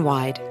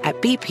nationwide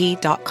at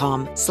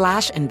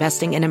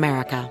bp.com/investing in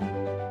America.